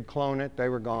 We did clone it. They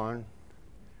were gone.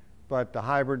 But the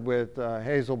hybrid with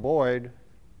Hazel Boyd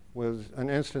was an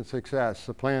instant success.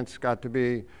 The plants got to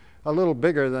be a little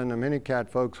bigger than the mini-cat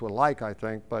folks would like, I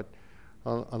think, but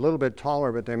a little bit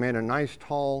taller, but they made a nice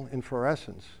tall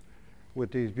inflorescence with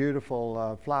these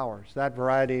beautiful flowers. That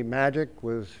variety, Magic,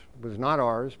 was not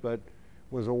ours, but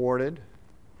was awarded.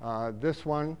 This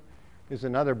one is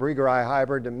another Brigeri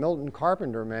hybrid that Milton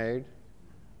Carpenter made.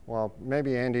 Well,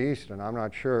 maybe Andy Easton, I'm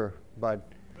not sure, but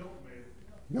Milton made it.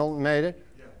 Milton made it?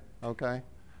 Yeah. Okay.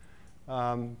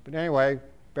 But anyway,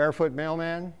 Barefoot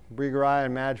Mailman, Brigeri,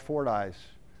 and Madge Fordyce.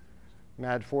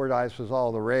 Madge Fordyce was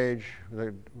all the rage,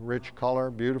 the rich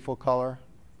color, beautiful color.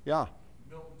 Yeah.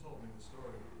 Milton told me the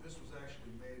story. This was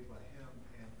actually made by him,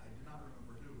 and I do not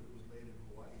remember who, but it was made in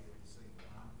Hawaii at the same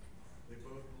time. They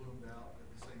both bloomed out at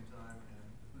the same time, and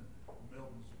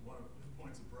Milton's one of his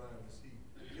points of pride was he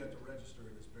got to register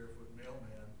as Barefoot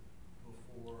Mailman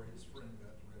before his friend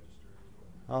got to register as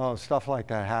well. Oh, stuff like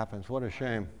that happens. What a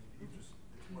shame. It's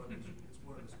one of his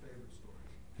favorite stories.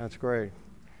 That's great.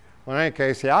 Well, in any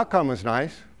case, the outcome was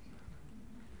nice.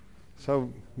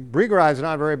 So Brigeri is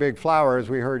not a very big flower, as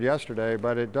we heard yesterday,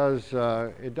 but it does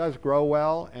grow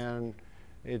well, and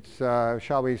it's,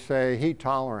 shall we say, heat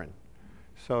tolerant.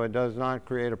 So it does not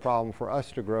create a problem for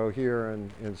us to grow here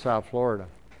in South Florida.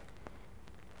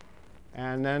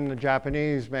 And then the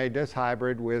Japanese made this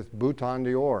hybrid with Bouton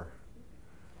d'Or,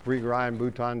 Brigeri and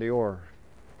Bouton d'Or.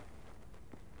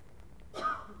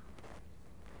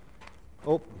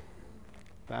 Oh,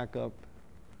 back up.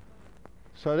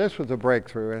 So this was a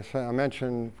breakthrough. As I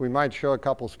mentioned, we might show a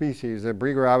couple species. The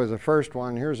Brigeri was the first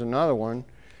one. Here's another one,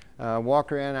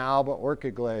 Walkeriana alba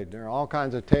orchid glade. There are all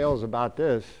kinds of tales about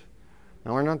this.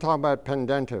 Now we're not talking about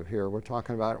pendentive here. We're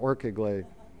talking about orchid glade.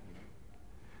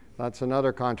 That's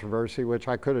another controversy which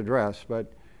I could address,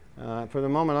 but for the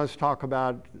moment let's talk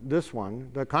about this one.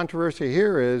 The controversy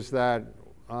here is that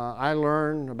I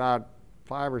learned about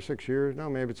 5 or 6 years, no,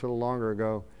 maybe it's a little longer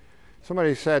ago,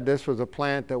 somebody said this was a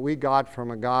plant that we got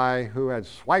from a guy who had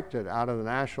swiped it out of the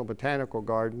National Botanical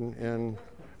Garden in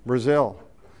Brazil.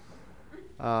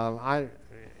 I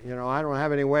don't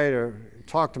have any way to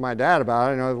talk to my dad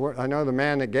about it. I know the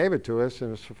man that gave it to us,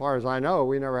 and as far as I know,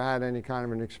 we never had any kind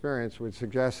of an experience that would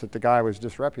suggest that the guy was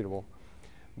disreputable.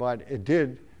 But it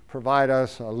did provide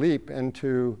us a leap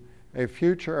into a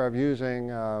future of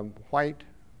using white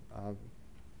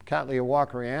Cattleya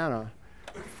walkeriana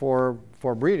for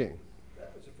breeding.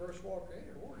 That was the first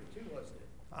Walkeriana awarded too,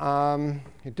 wasn't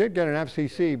it? It did get an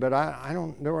FCC, but I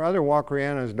don't. There were other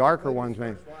walkerianas, darker ones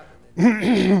made.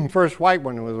 First white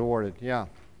one was awarded, yeah.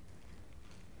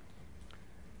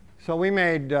 So we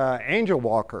made Angel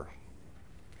Walker.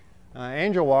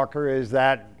 Angel Walker is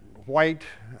that white.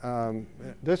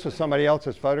 This is somebody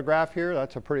else's photograph here.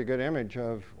 That's a pretty good image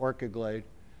of orchid glade.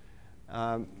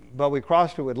 But we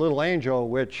crossed it with Little Angel,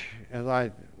 which, as I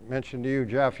mentioned to you,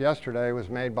 Jeff, yesterday, was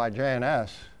made by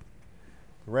J&S.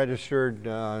 Registered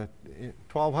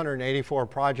 1,284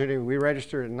 progeny. We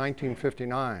registered in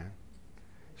 1959.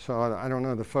 So I don't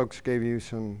know, the folks gave you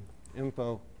some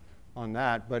info on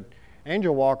that. But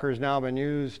Angel Walker has now been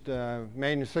used,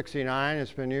 made in '69.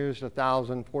 It's been used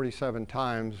 1,047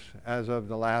 times as of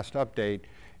the last update.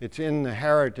 It's in the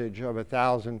heritage of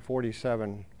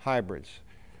 1,047 hybrids.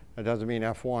 That doesn't mean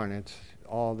F1, it's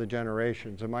all the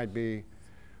generations. It might be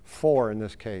 4 in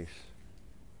this case.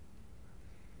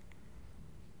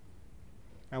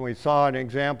 And we saw an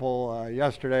example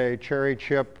yesterday. Cherry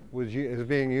Chip is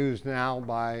being used now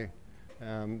by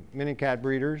mini-cat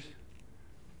breeders.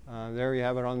 There you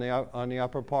have it on the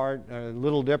upper part.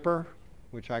 Little Dipper,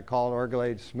 which I call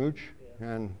Orglade Smooch,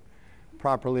 and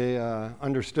properly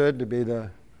understood to be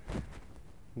the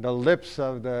lips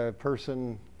of the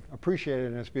person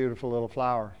appreciating this beautiful little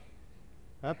flower.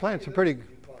 That plant's a pretty.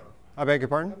 I beg your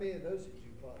pardon? How many of those did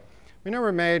you plant? We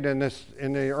never made in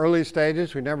the early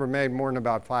stages. We never made more than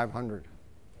about 500,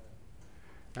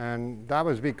 and that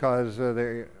was because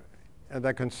the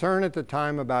concern at the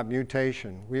time about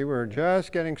mutation. We were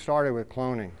just getting started with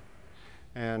cloning,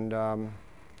 and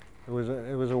it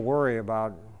was a worry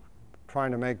about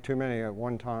trying to make too many at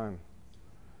one time.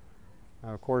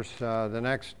 Of course, the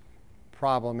next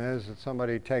problem is that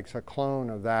somebody takes a clone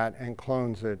of that and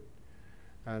clones it,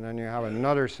 and then you have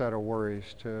another set of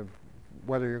worries to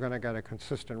whether you're going to get a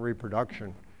consistent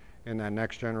reproduction in that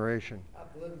next generation. I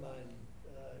bloomed mine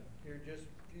here just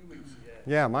a few weeks ago.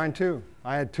 Yeah, mine too.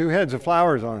 I had 2 heads of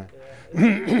flowers on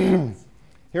it.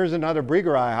 Here's another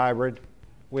Brigeri hybrid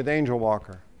with Angel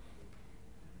Walker.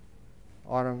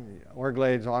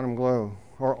 Orglades Autumn Glow,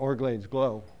 or Orglades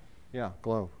Glow. Yeah,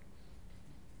 Glow.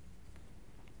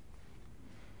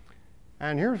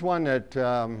 And here's one that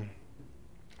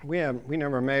we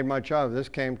never made much of. This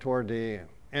came toward the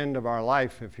end of our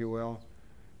life, if you will.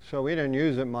 So we didn't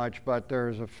use it much, but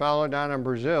there's a fellow down in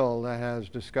Brazil that has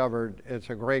discovered it's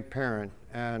a great parent.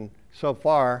 And so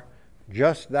far,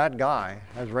 just that guy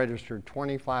has registered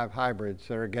 25 hybrids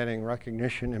that are getting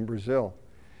recognition in Brazil.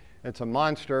 It's a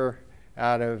monster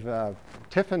out of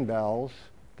Tiffin-Bells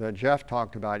that Jeff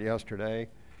talked about yesterday,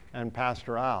 and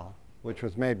Pastoral, which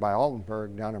was made by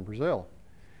Altenburg down in Brazil.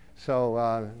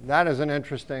 So that is an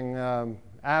interesting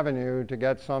avenue to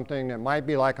get something that might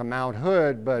be like a Mount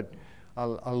Hood, but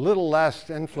a little less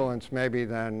influence maybe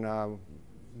than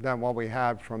what we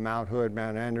had from Mount Hood,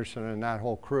 Mount Anderson, and that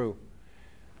whole crew.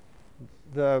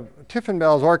 The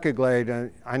Tiffin-Bells Orchid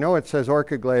Glade, I know it says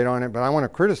Orchid Glade on it, but I want to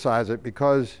criticize it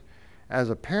because as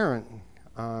a parent,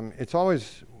 it's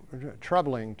always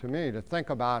troubling to me to think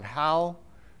about how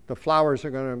the flowers are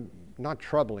going to, not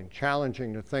troubling,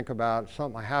 challenging to think about,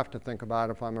 something I have to think about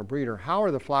if I'm a breeder. How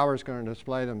are the flowers going to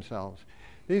display themselves?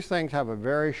 These things have a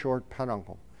very short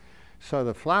peduncle. So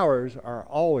the flowers are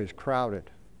always crowded.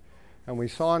 And we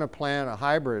saw in a plant a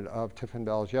hybrid of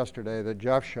Tiffin-Bells yesterday that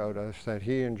Jeff showed us that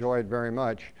he enjoyed very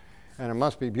much. And it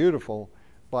must be beautiful,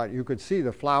 but you could see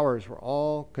the flowers were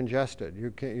all congested.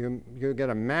 You get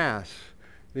a mass.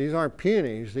 These aren't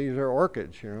peonies, these are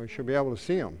orchids, you should be able to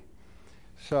see them.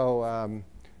 So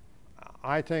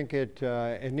I think it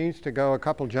needs to go a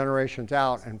couple generations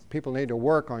out, and people need to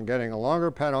work on getting a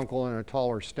longer peduncle and a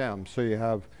taller stem so you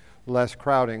have less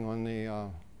crowding on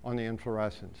the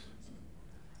inflorescence.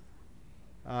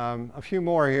 A few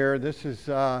more here. This is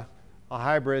a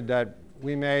hybrid that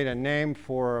we made and named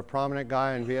for a prominent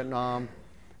guy in Vietnam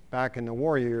back in the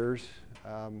war years,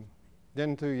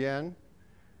 Dinh Thu Yen,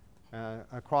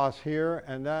 across here,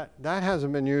 and that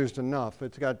hasn't been used enough.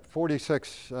 It's got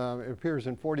 46, it appears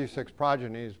in 46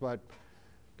 progenies, but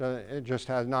it just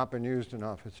has not been used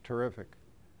enough. It's terrific.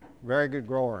 Very good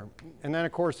grower. And then,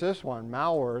 of course, this one,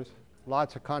 Malworth,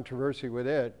 lots of controversy with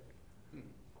it.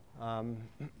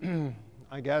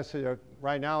 I guess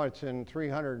right now it's in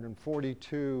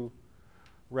 342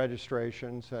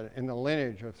 registrations in the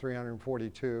lineage of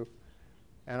 342.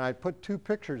 And I put two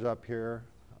pictures up here,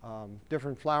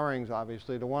 different flowerings,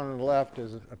 obviously. The one on the left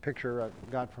is a picture I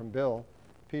got from Bill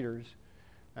Peters.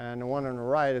 And the one on the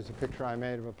right is a picture I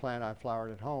made of a plant I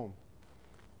flowered at home.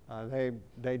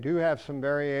 They do have some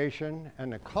variation,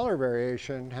 and the color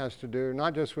variation has to do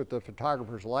not just with the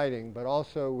photographer's lighting, but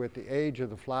also with the age of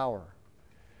the flower.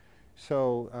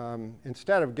 So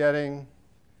instead of getting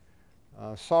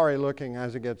sorry looking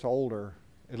as it gets older,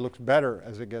 it looks better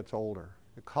as it gets older.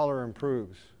 The color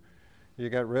improves. You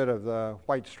get rid of the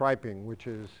white striping, which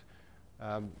is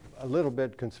a little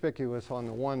bit conspicuous on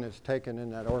the one that's taken in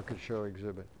that orchid show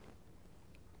exhibit.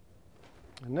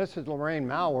 And this is Lorraine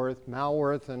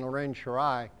Malworth and Lorraine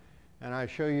Shirai, and I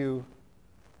show you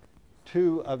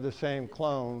two of the same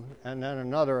clone and then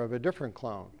another of a different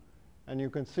clone. And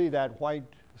you can see that white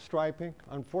striping.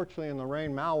 Unfortunately, in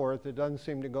Lorraine Malworth, it doesn't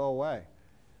seem to go away.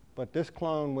 But this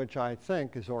clone, which I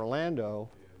think is Orlando,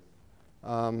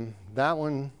 that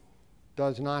one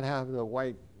does not have the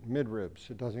white midribs.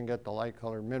 It doesn't get the light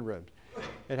colored midribs.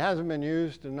 It hasn't been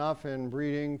used enough in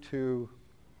breeding to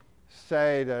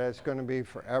say that it's going to be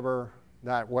forever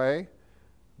that way,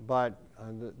 but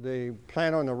the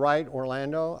plant on the right,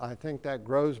 Orlando, I think that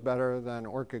grows better than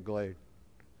Orchid Glade.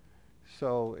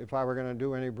 So if I were going to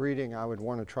do any breeding, I would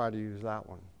want to try to use that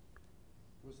one.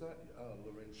 Was that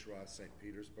Lorraine Shirai St.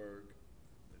 Petersburg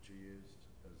that you used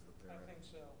as the parent? I think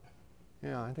so.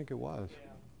 Yeah, I think it was.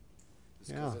 Yeah,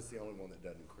 Just because that's the only one that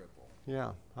doesn't cripple.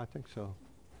 Yeah, I think so.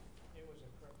 it was a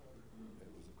crippler, It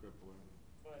was a crippler.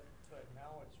 but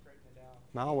Malworth straightened it out.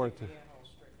 Malworth. Piano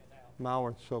straightened it out.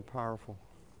 Malworth's so powerful.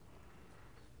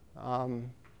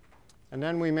 And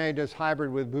then we made this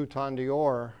hybrid with Bouton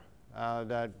d'Or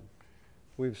that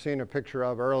we've seen a picture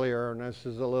of earlier, and this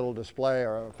is a little display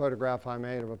or a photograph I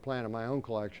made of a plant in my own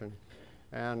collection.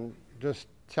 And just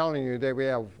telling you that we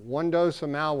have one dose of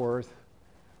Malworth,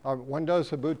 one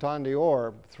dose of Bouton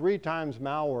d'Or, 3 times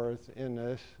Malworth in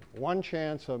this, 1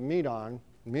 chance of Medon.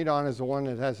 Medon is the one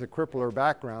that has the crippler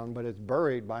background, but it's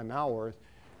buried by Malworth,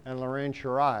 and Lorraine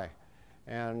Shirai.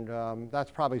 And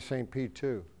that's probably St. Pete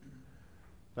too.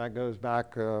 That goes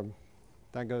back a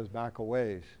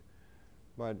ways.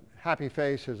 But Happy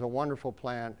Face is a wonderful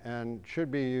plant and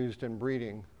should be used in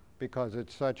breeding because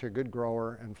it's such a good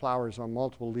grower and flowers on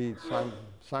multiple leads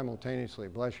simultaneously.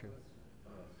 Bless you.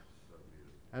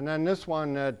 And then this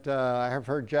one that I have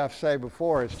heard Jeff say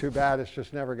before, it's too bad it's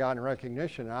just never gotten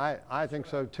recognition. I think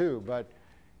so too, but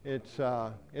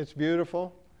it's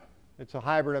beautiful. It's a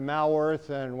hybrid of Malworth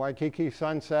and Waikiki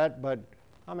Sunset, but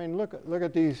I mean, look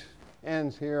at these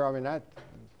ends here. I mean, that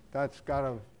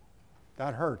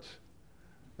hurts.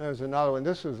 There's another one.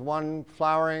 This is one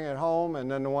flowering at home,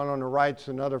 and then the one on the right's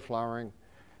another flowering.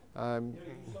 You know, you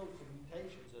sold some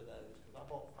mutations of those, because I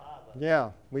bought 5 of them.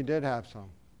 Yeah, we did have some.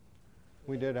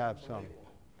 We did have some.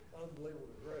 Unbelievable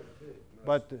to grow, too.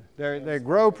 But they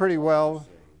grow pretty well.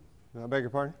 I beg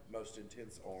your pardon? Most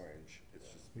intense orange.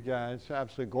 It's just Yeah, it's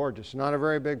absolutely gorgeous. Not a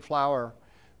very big flower,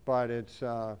 but it's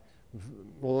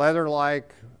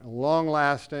leather-like,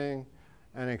 long-lasting,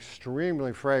 and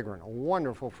extremely fragrant. A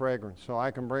wonderful fragrance. So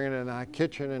I can bring it in the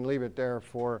kitchen and leave it there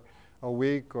for a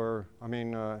week, or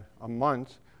a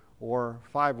month, or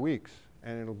 5 weeks,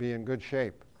 and it'll be in good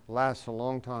shape. Lasts a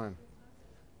long time.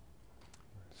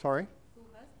 Sorry? Who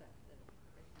has that?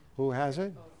 Who has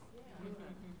it?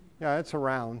 Yeah, it's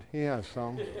around. He has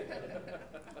some. Two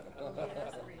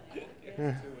in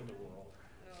the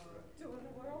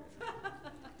world?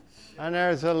 And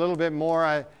there's a little bit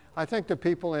more. I think the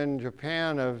people in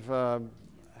Japan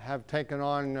have taken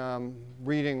on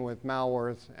breeding with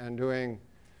Malworth and doing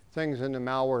things in the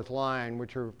Malworth line,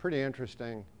 which are pretty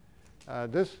interesting.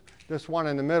 This one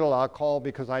in the middle I'll call,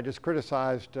 because I just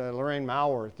criticized Lorraine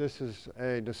Malworth. This is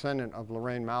a descendant of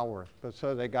Lorraine Malworth. But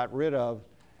so they got rid of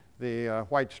the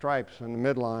white stripes in the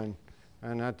midline,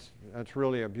 and that's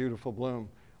really a beautiful bloom.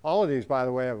 All of these, by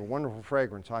the way, have a wonderful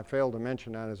fragrance. I failed to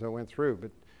mention that as I went through, but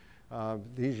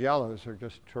these yellows are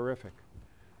just terrific.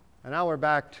 And now we're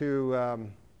back to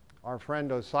our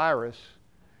friend Osiris,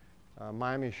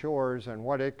 Miami Shores, and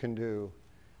what it can do.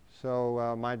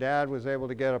 So my dad was able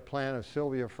to get a plant of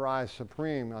Sylvia Fry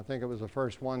Supreme. I think it was the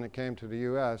first one that came to the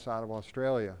U.S. out of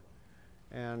Australia.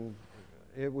 And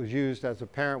it was used as a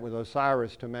parent with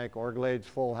Osiris to make Orglade's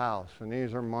Full House. And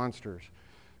these are monsters.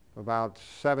 About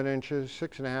 7 inches,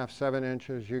 6.5, 7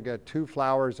 inches. You get 2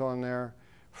 flowers on there.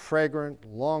 Fragrant,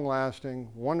 long-lasting,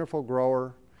 wonderful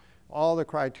grower. All the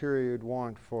criteria you'd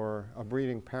want for a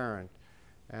breeding parent.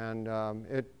 And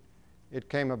it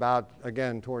came about,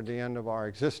 again, toward the end of our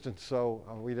existence, so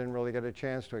we didn't really get a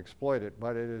chance to exploit it,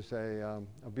 but it is a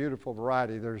beautiful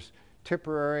variety. There's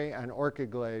Tipperary and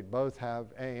Orchid Glade, both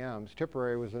have AMs.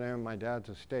 Tipperary was the name of my dad's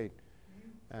estate. Did you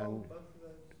clone both of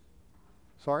those?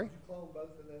 Sorry? Did you clone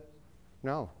both of those?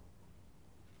 No.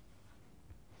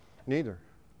 Neither.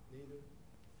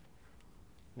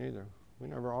 Neither. We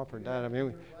never offered that. I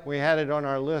mean, we had it on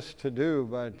our list to do,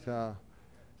 but Do you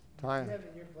time. have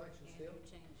it in your collection still?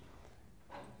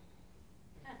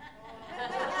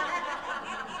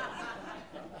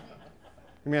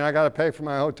 You mean I got to pay for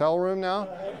my hotel room now?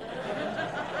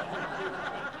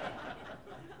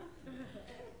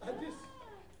 I've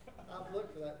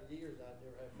looked for that for years. I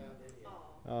never have found any of it.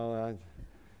 Oh,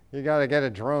 you got to get a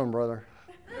drone, brother.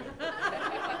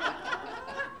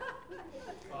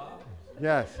 Bob,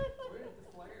 Yes. where did the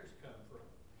flares come from?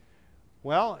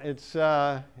 Well, it's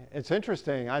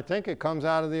interesting. I think it comes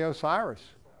out of the Osiris.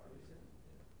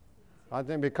 I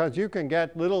think because you can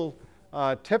get little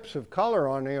tips of color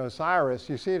on the Osiris.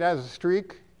 You see it has a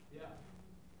streak? Yeah.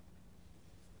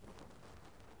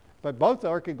 But both the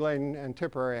Orchid Glade and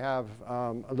Tipperary have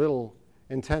a little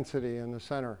intensity in the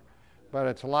center. But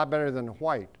it's a lot better than the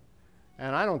white.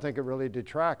 And I don't think it really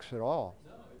detracts at all.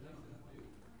 No, it makes it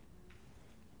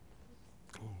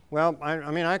beautiful. Well,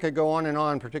 I mean, I could go on and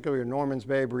on, particularly Norman's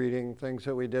Bay breeding, things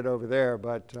that we did over there,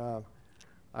 but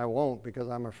I won't, because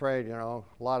I'm afraid, you know,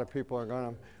 a lot of people are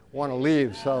going to want to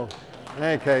leave. So, in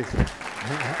any case.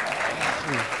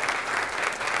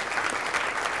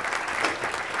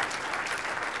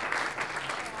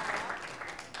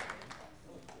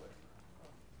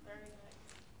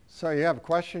 So, you have a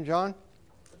question, John?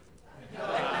 You don't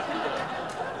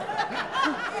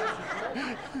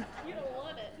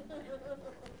want it.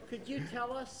 Could you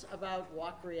tell us about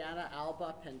Walkeriana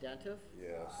alba pendentif?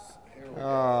 Yes. Here we Oh.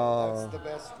 go. That's the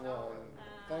best one.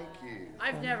 Thank you.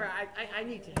 I've never, I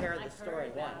need to hear the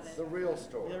story once. The real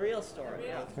story. The real story.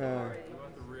 Yeah.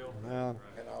 And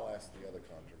I'll ask the other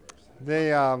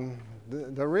controversy.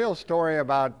 The real story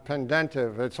about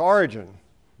pendentif, its origin,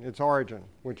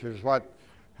 which is what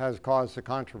has caused the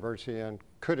controversy, and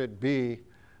could it be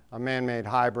a man-made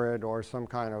hybrid or some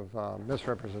kind of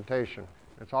misrepresentation?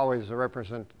 It's always a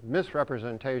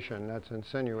misrepresentation that's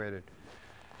insinuated.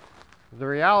 The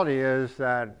reality is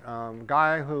that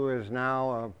guy who is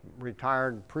now a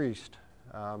retired priest,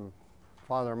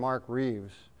 Father Mark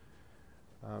Reeves,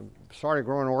 Started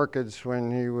growing orchids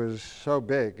when he was so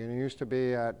big, and he used to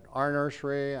be at our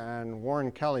nursery and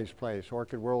Warren Kelly's place,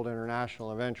 Orchid World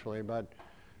International eventually, but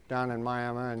down in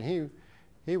Miami. And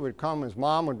he would come, his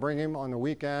mom would bring him on the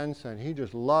weekends, and he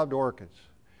just loved orchids.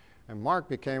 And Mark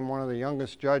became one of the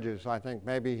youngest judges. I think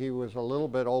maybe he was a little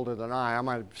bit older than I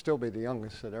might still be the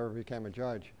youngest that ever became a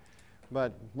judge.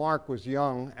 But Mark was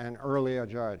young and early a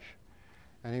judge.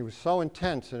 And he was so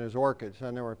intense in his orchids,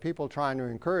 and there were people trying to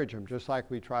encourage him, just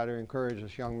like we try to encourage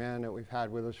this young man that we've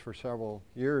had with us for several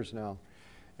years now.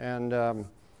 And a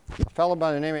fellow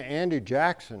by the name of Andy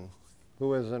Jackson,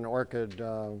 who is an orchid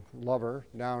lover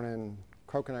down in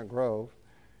Coconut Grove,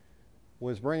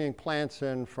 was bringing plants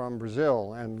in from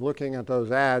Brazil. And looking at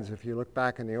those ads, if you look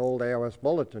back in the old AOS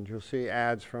bulletins, you'll see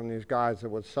ads from these guys that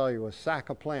would sell you a sack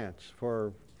of plants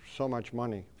for so much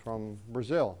money from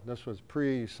Brazil. This was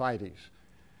pre-CITES.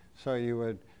 So you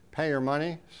would pay your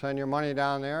money, send your money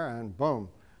down there, and boom,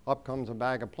 up comes a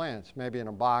bag of plants, maybe in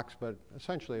a box, but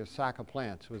essentially a sack of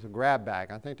plants. It was a grab bag.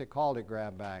 I think they called it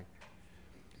grab bag.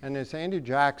 And this Andy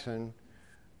Jackson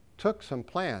took some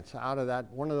plants out of that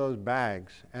one of those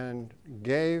bags and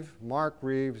gave Mark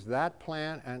Reeves that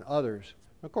plant and others.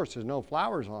 Of course, there's no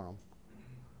flowers on them.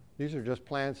 These are just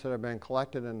plants that have been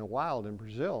collected in the wild in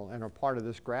Brazil and are part of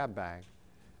this grab bag.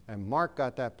 And Mark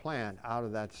got that plant out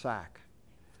of that sack.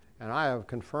 And I have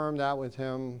confirmed that with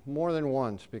him more than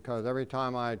once, because every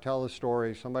time I tell the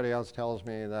story, somebody else tells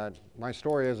me that my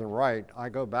story isn't right. I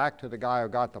go back to the guy who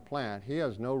got the plant. He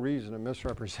has no reason to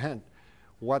misrepresent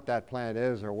what that plant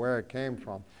is or where it came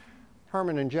from.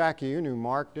 Herman and Jackie, you knew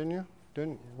Mark, didn't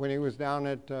you? When he was down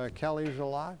at Kelly's a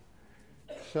lot?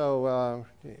 So,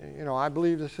 you know, I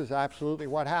believe this is absolutely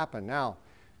what happened. Now,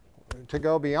 to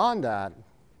go beyond that,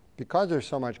 because there's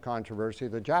so much controversy,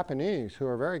 the Japanese, who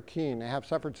are very keen, they have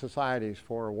separate societies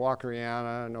for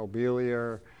Walkeriana,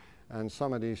 Nobilia, and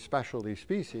some of these specialty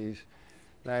species.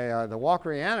 They, the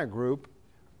Walkeriana group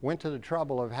went to the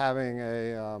trouble of having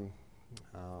a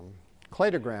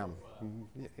cladogram.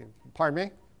 Pardon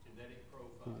me? Genetic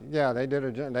profile. Yeah, they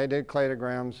did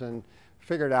cladograms and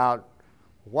figured out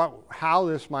how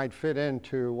this might fit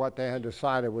into what they had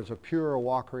decided was a pure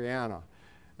Walkeriana.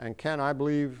 And Ken, I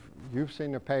believe you've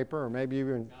seen the paper, or maybe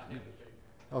even,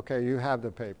 okay, you have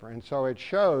the paper. And so it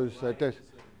shows that this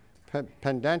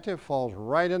pendentive falls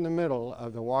right in the middle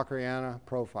of the Walkeriana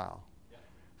profile.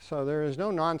 So there is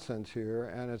no nonsense here,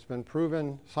 and it's been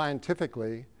proven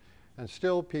scientifically, and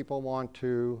still people want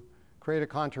to create a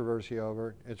controversy over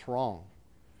it. It's wrong.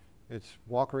 It's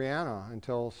Walkeriana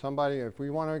until somebody, if we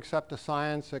want to accept the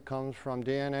science that comes from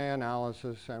DNA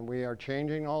analysis, and we are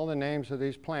changing all the names of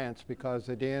these plants because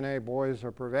the DNA boys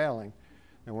are prevailing,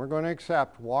 and we're going to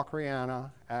accept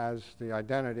Walkeriana as the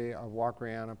identity of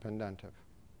Walkeriana pendentive.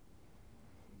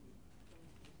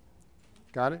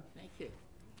 Got it? Thank you.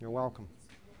 You're welcome.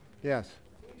 Yes?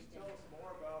 Please tell us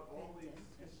more about all these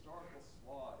historical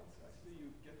slides. I see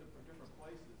you get them from different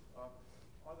places. Are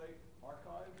they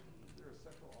archived? Is there a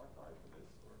central archive for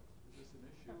this, or is this an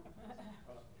issue?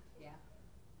 Yeah.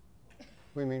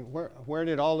 We mean, where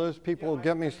did all those people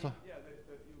get me? Yeah, you've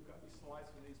got these slides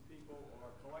from these people or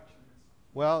collections.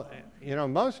 Well, you know,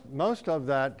 most of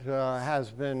that has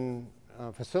been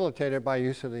facilitated by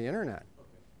use of the internet.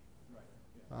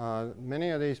 Many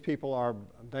of these people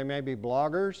they may be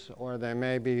bloggers, or they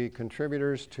may be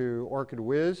contributors to Orchid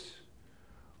Whiz,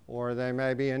 or they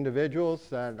may be individuals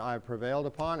that I've prevailed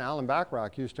upon. Alan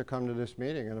Bachrach used to come to this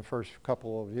meeting in the first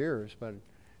couple of years, but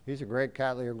he's a great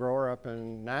Cattleya grower up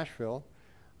in Nashville.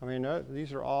 I mean,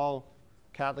 these are all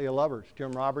Cattleya lovers.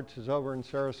 Jim Roberts is over in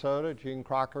Sarasota. Gene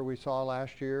Crocker we saw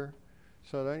last year.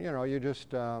 So then, you know, you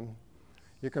just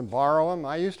you can borrow them.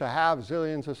 I used to have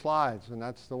zillions of slides, and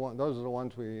those are the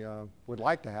ones we would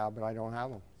like to have, but I don't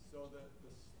have them. So the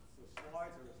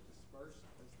slides are as dispersed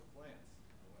as the plants,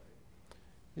 in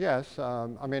a way. Yes,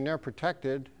 I mean, they're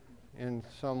protected in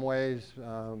some ways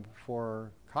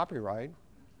for copyright.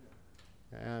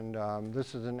 And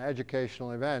this is an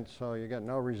educational event, so you get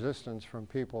no resistance from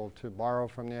people to borrow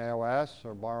from the AOS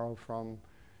or borrow from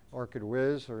Orchid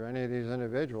Whiz or any of these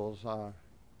individuals.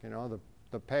 You know,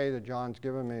 the pay that John's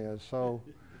given me is so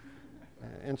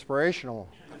inspirational.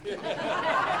 But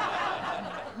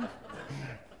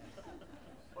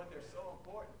they're so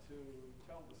important to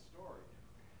tell the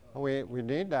story. We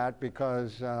need that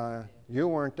because you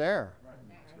weren't there. Right.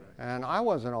 And I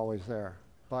wasn't always there.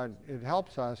 But it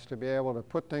helps us to be able to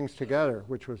put things together,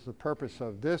 which was the purpose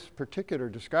of this particular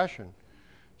discussion,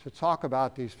 to talk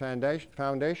about these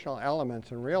foundational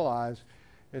elements and realize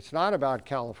it's not about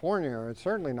California, or it's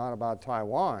certainly not about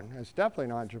Taiwan. It's definitely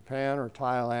not Japan or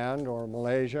Thailand or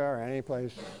Malaysia or any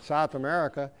place, South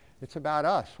America. It's about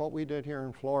us, what we did here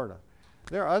in Florida.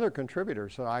 There are other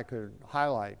contributors that I could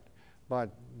highlight,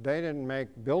 but they didn't make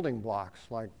building blocks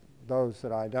like those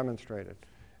that I demonstrated.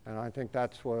 And I think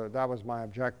that was my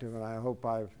objective, and I hope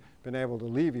I've been able to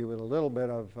leave you with a little bit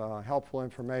of helpful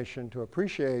information to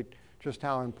appreciate just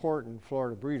how important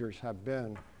Florida breeders have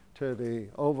been to the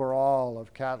overall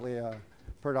of Cattleya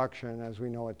production as we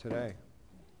know it today.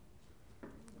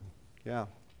 Yeah.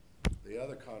 The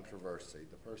other controversy,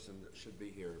 the person that should be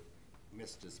here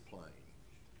missed his plane.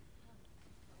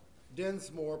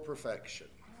 Dinsmore Perfection.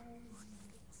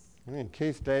 I mean,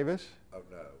 Keith Davis? Oh,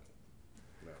 no.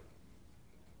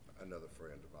 Another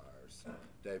friend of ours,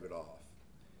 David Off.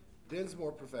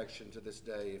 Dinsmore Perfection to this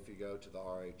day, if you go to the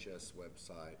RHS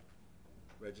website,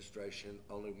 registration,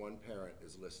 only one parent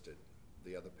is listed.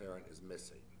 The other parent is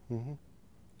missing. Mm-hmm.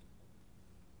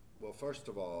 Well, first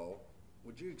of all,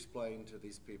 would you explain to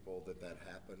these people that that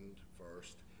happened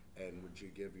first, and would you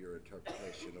give your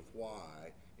interpretation of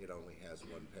why it only has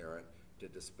one parent to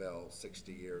dispel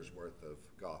 60 years worth of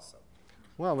gossip?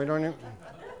 Well, we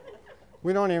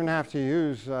don't even have to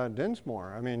use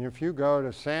Dinsmore. I mean, if you go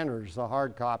to Sanders, the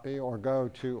hard copy, or go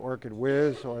to Orchid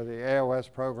Whiz or the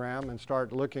AOS program and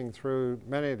start looking through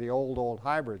many of the old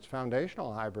hybrids,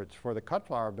 foundational hybrids for the cut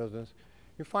flower business,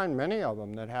 you find many of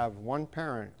them that have one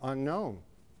parent, unknown,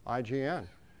 IGN.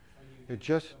 It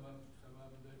just, Some of them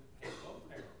that had both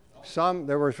parents.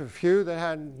 there were a few that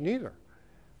had neither.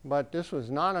 But this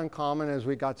was not uncommon as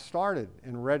we got started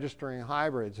in registering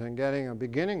hybrids and getting a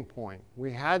beginning point.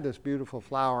 We had this beautiful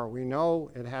flower. We know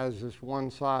it has this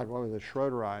one side, what was it,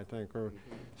 Schroederi, I think.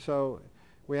 So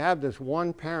we have this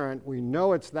one parent. We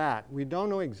know it's that. We don't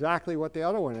know exactly what the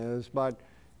other one is, but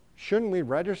shouldn't we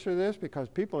register this because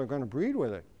people are going to breed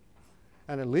with it?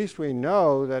 And at least we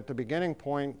know that the beginning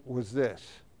point was this.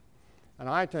 And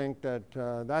I think that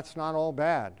that's not all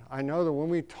bad. I know that when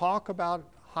we talk about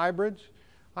hybrids,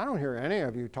 I don't hear any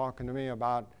of you talking to me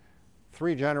about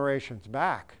 3 generations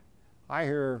back. I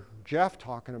hear Jeff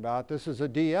talking about this is a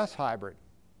DS hybrid.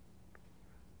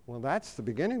 Well, that's the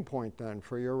beginning point then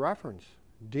for your reference,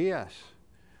 DS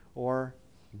or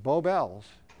Bobels.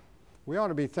 We ought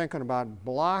to be thinking about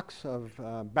blocks of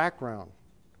background.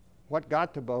 What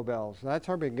got to Bobels? That's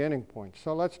our beginning point.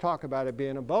 So let's talk about it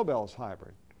being a Bobels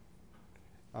hybrid.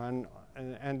 And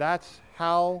that's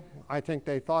how I think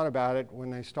they thought about it when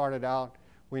they started out.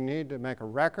 We need to make a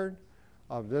record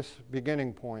of this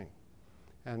beginning point.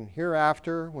 And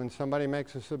hereafter, when somebody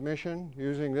makes a submission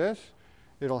using this,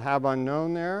 it'll have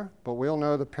unknown there, but we'll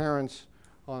know the parents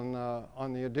on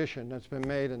the addition that's been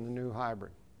made in the new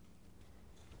hybrid.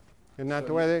 Isn't that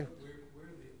the way they? We're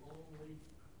the only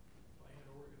plant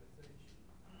organization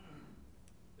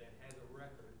that has a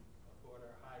record of what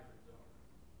our hybrids are.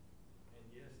 And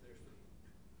yes, there's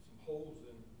some holes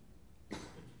in.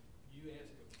 You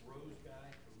ask a rose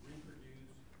guy to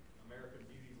reproduce American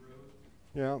Beauty Rose.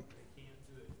 Yeah. They can't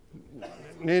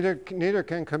do it. Neither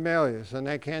can camellias, and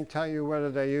they can't tell you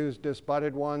whether they used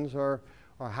disbudded ones or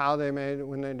how they made it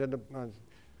when they did the.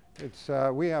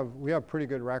 We have pretty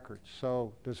good records.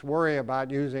 So this worry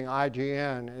about using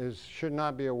IGN should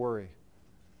not be a worry.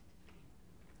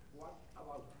 What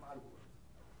about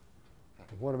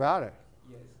malware? What about it?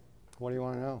 Yes. What do you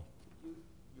want to know? You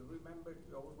remember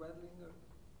Joe Redlinger?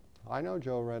 I know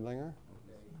Joe Redlinger.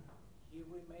 Okay. He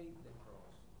remade the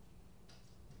cross.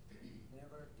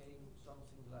 Never came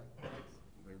something like that.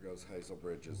 There goes Hazel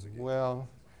Bridges again. Well,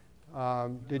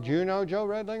 did you know Joe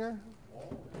Redlinger?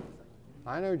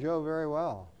 I know Joe very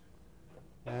well.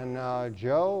 And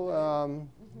Joe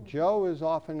is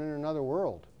often in another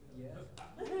world.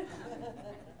 Yes.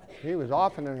 He was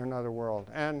often in another world.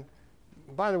 And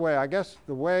by the way, I guess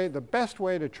the best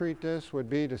way to treat this would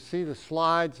be to see the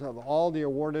slides of all the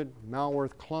awarded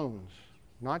Malworth clones,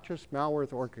 not just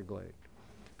Malworth Orchid Glade.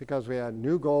 Because we had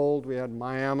New Gold, we had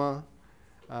Miami,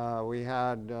 we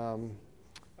had 5WOC.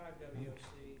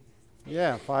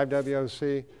 yeah,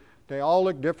 5WOC. They all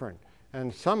look different.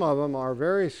 And some of them are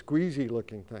very squeezy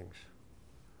looking things.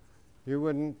 You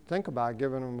wouldn't think about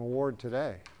giving them an award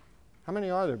today. How many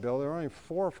are there, Bill? There are only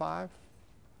 4 or 5?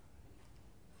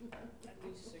 At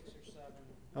least 6 or 7.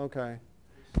 Okay.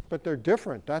 But they're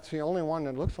different. That's the only one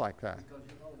that looks like that. Because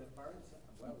you know the parents,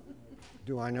 well,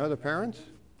 Do I know the parents?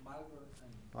 malware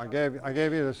and I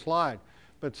gave you the slide.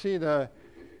 But see, the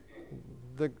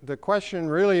question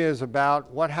really is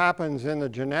about what happens in the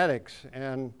genetics.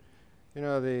 And you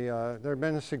know, there had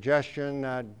been a suggestion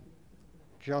that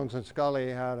Jones and Scully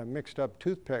had a mixed up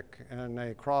toothpick and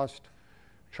they crossed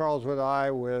Charles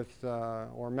Wood-Eye with,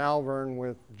 or Malvern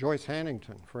with Joyce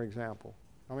Hannington, for example.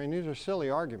 I mean, these are silly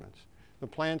arguments. The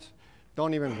plants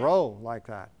don't even grow like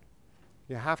that.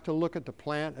 You have to look at the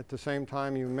plant at the same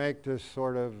time you make this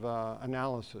sort of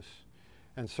analysis,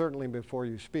 and certainly before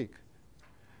you speak.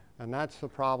 And that's the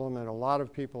problem that a lot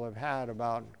of people have had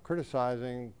about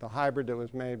criticizing the hybrid that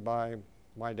was made by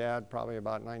my dad probably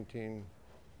about I don't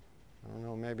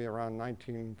know, maybe around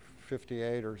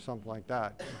 1958 or something like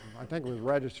that. I think it was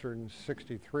registered in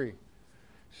 '63.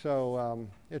 So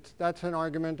that's an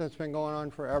argument that's been going on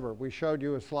forever. We showed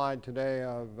you a slide today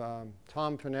of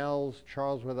Tom Fennell's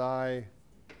Charles with I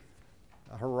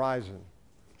Horizon.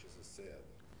 Which is a SID.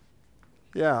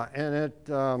 Yeah, and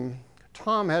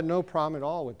Tom had no problem at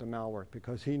all with the malware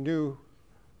because he knew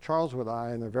Charles with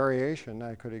I and the variation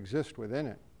that could exist within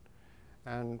it.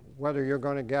 And whether you're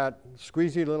going to get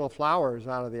squeezy little flowers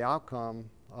out of the outcome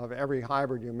of every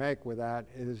hybrid you make with that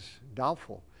is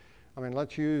doubtful. I mean,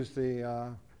 let's use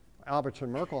the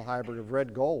Albertson Merkel hybrid of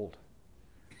red gold.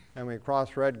 And we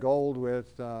cross red gold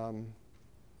with,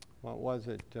 what was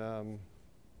it?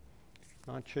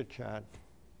 Not chit chat.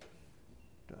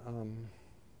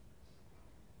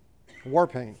 War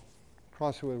paint.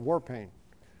 Cross it with war paint.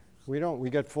 We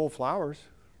get full flowers.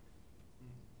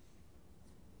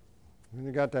 And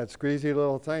you got that squeezy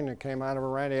little thing that came out of a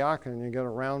radioactin and you get a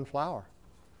round flower.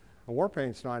 A war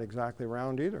paint's not exactly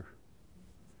round either.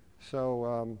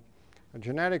 So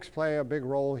genetics play a big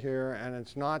role here, and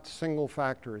it's not single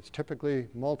factor. It's typically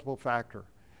multiple factor,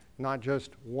 not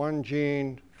just one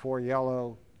gene for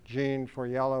yellow. Gene for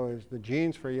yellow is, the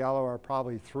genes for yellow are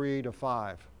probably 3 to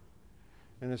 5.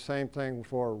 And the same thing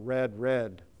for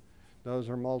red. Those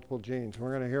are multiple genes.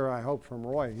 We're going to hear, I hope, from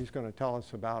Roy. He's going to tell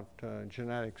us about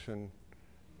genetics and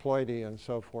ploidy and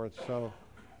so forth. So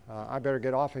I better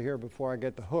get off of here before I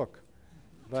get the hook.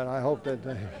 But I hope that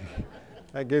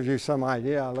that gives you some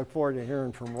idea. I look forward to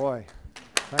hearing from Roy.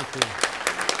 Thank you.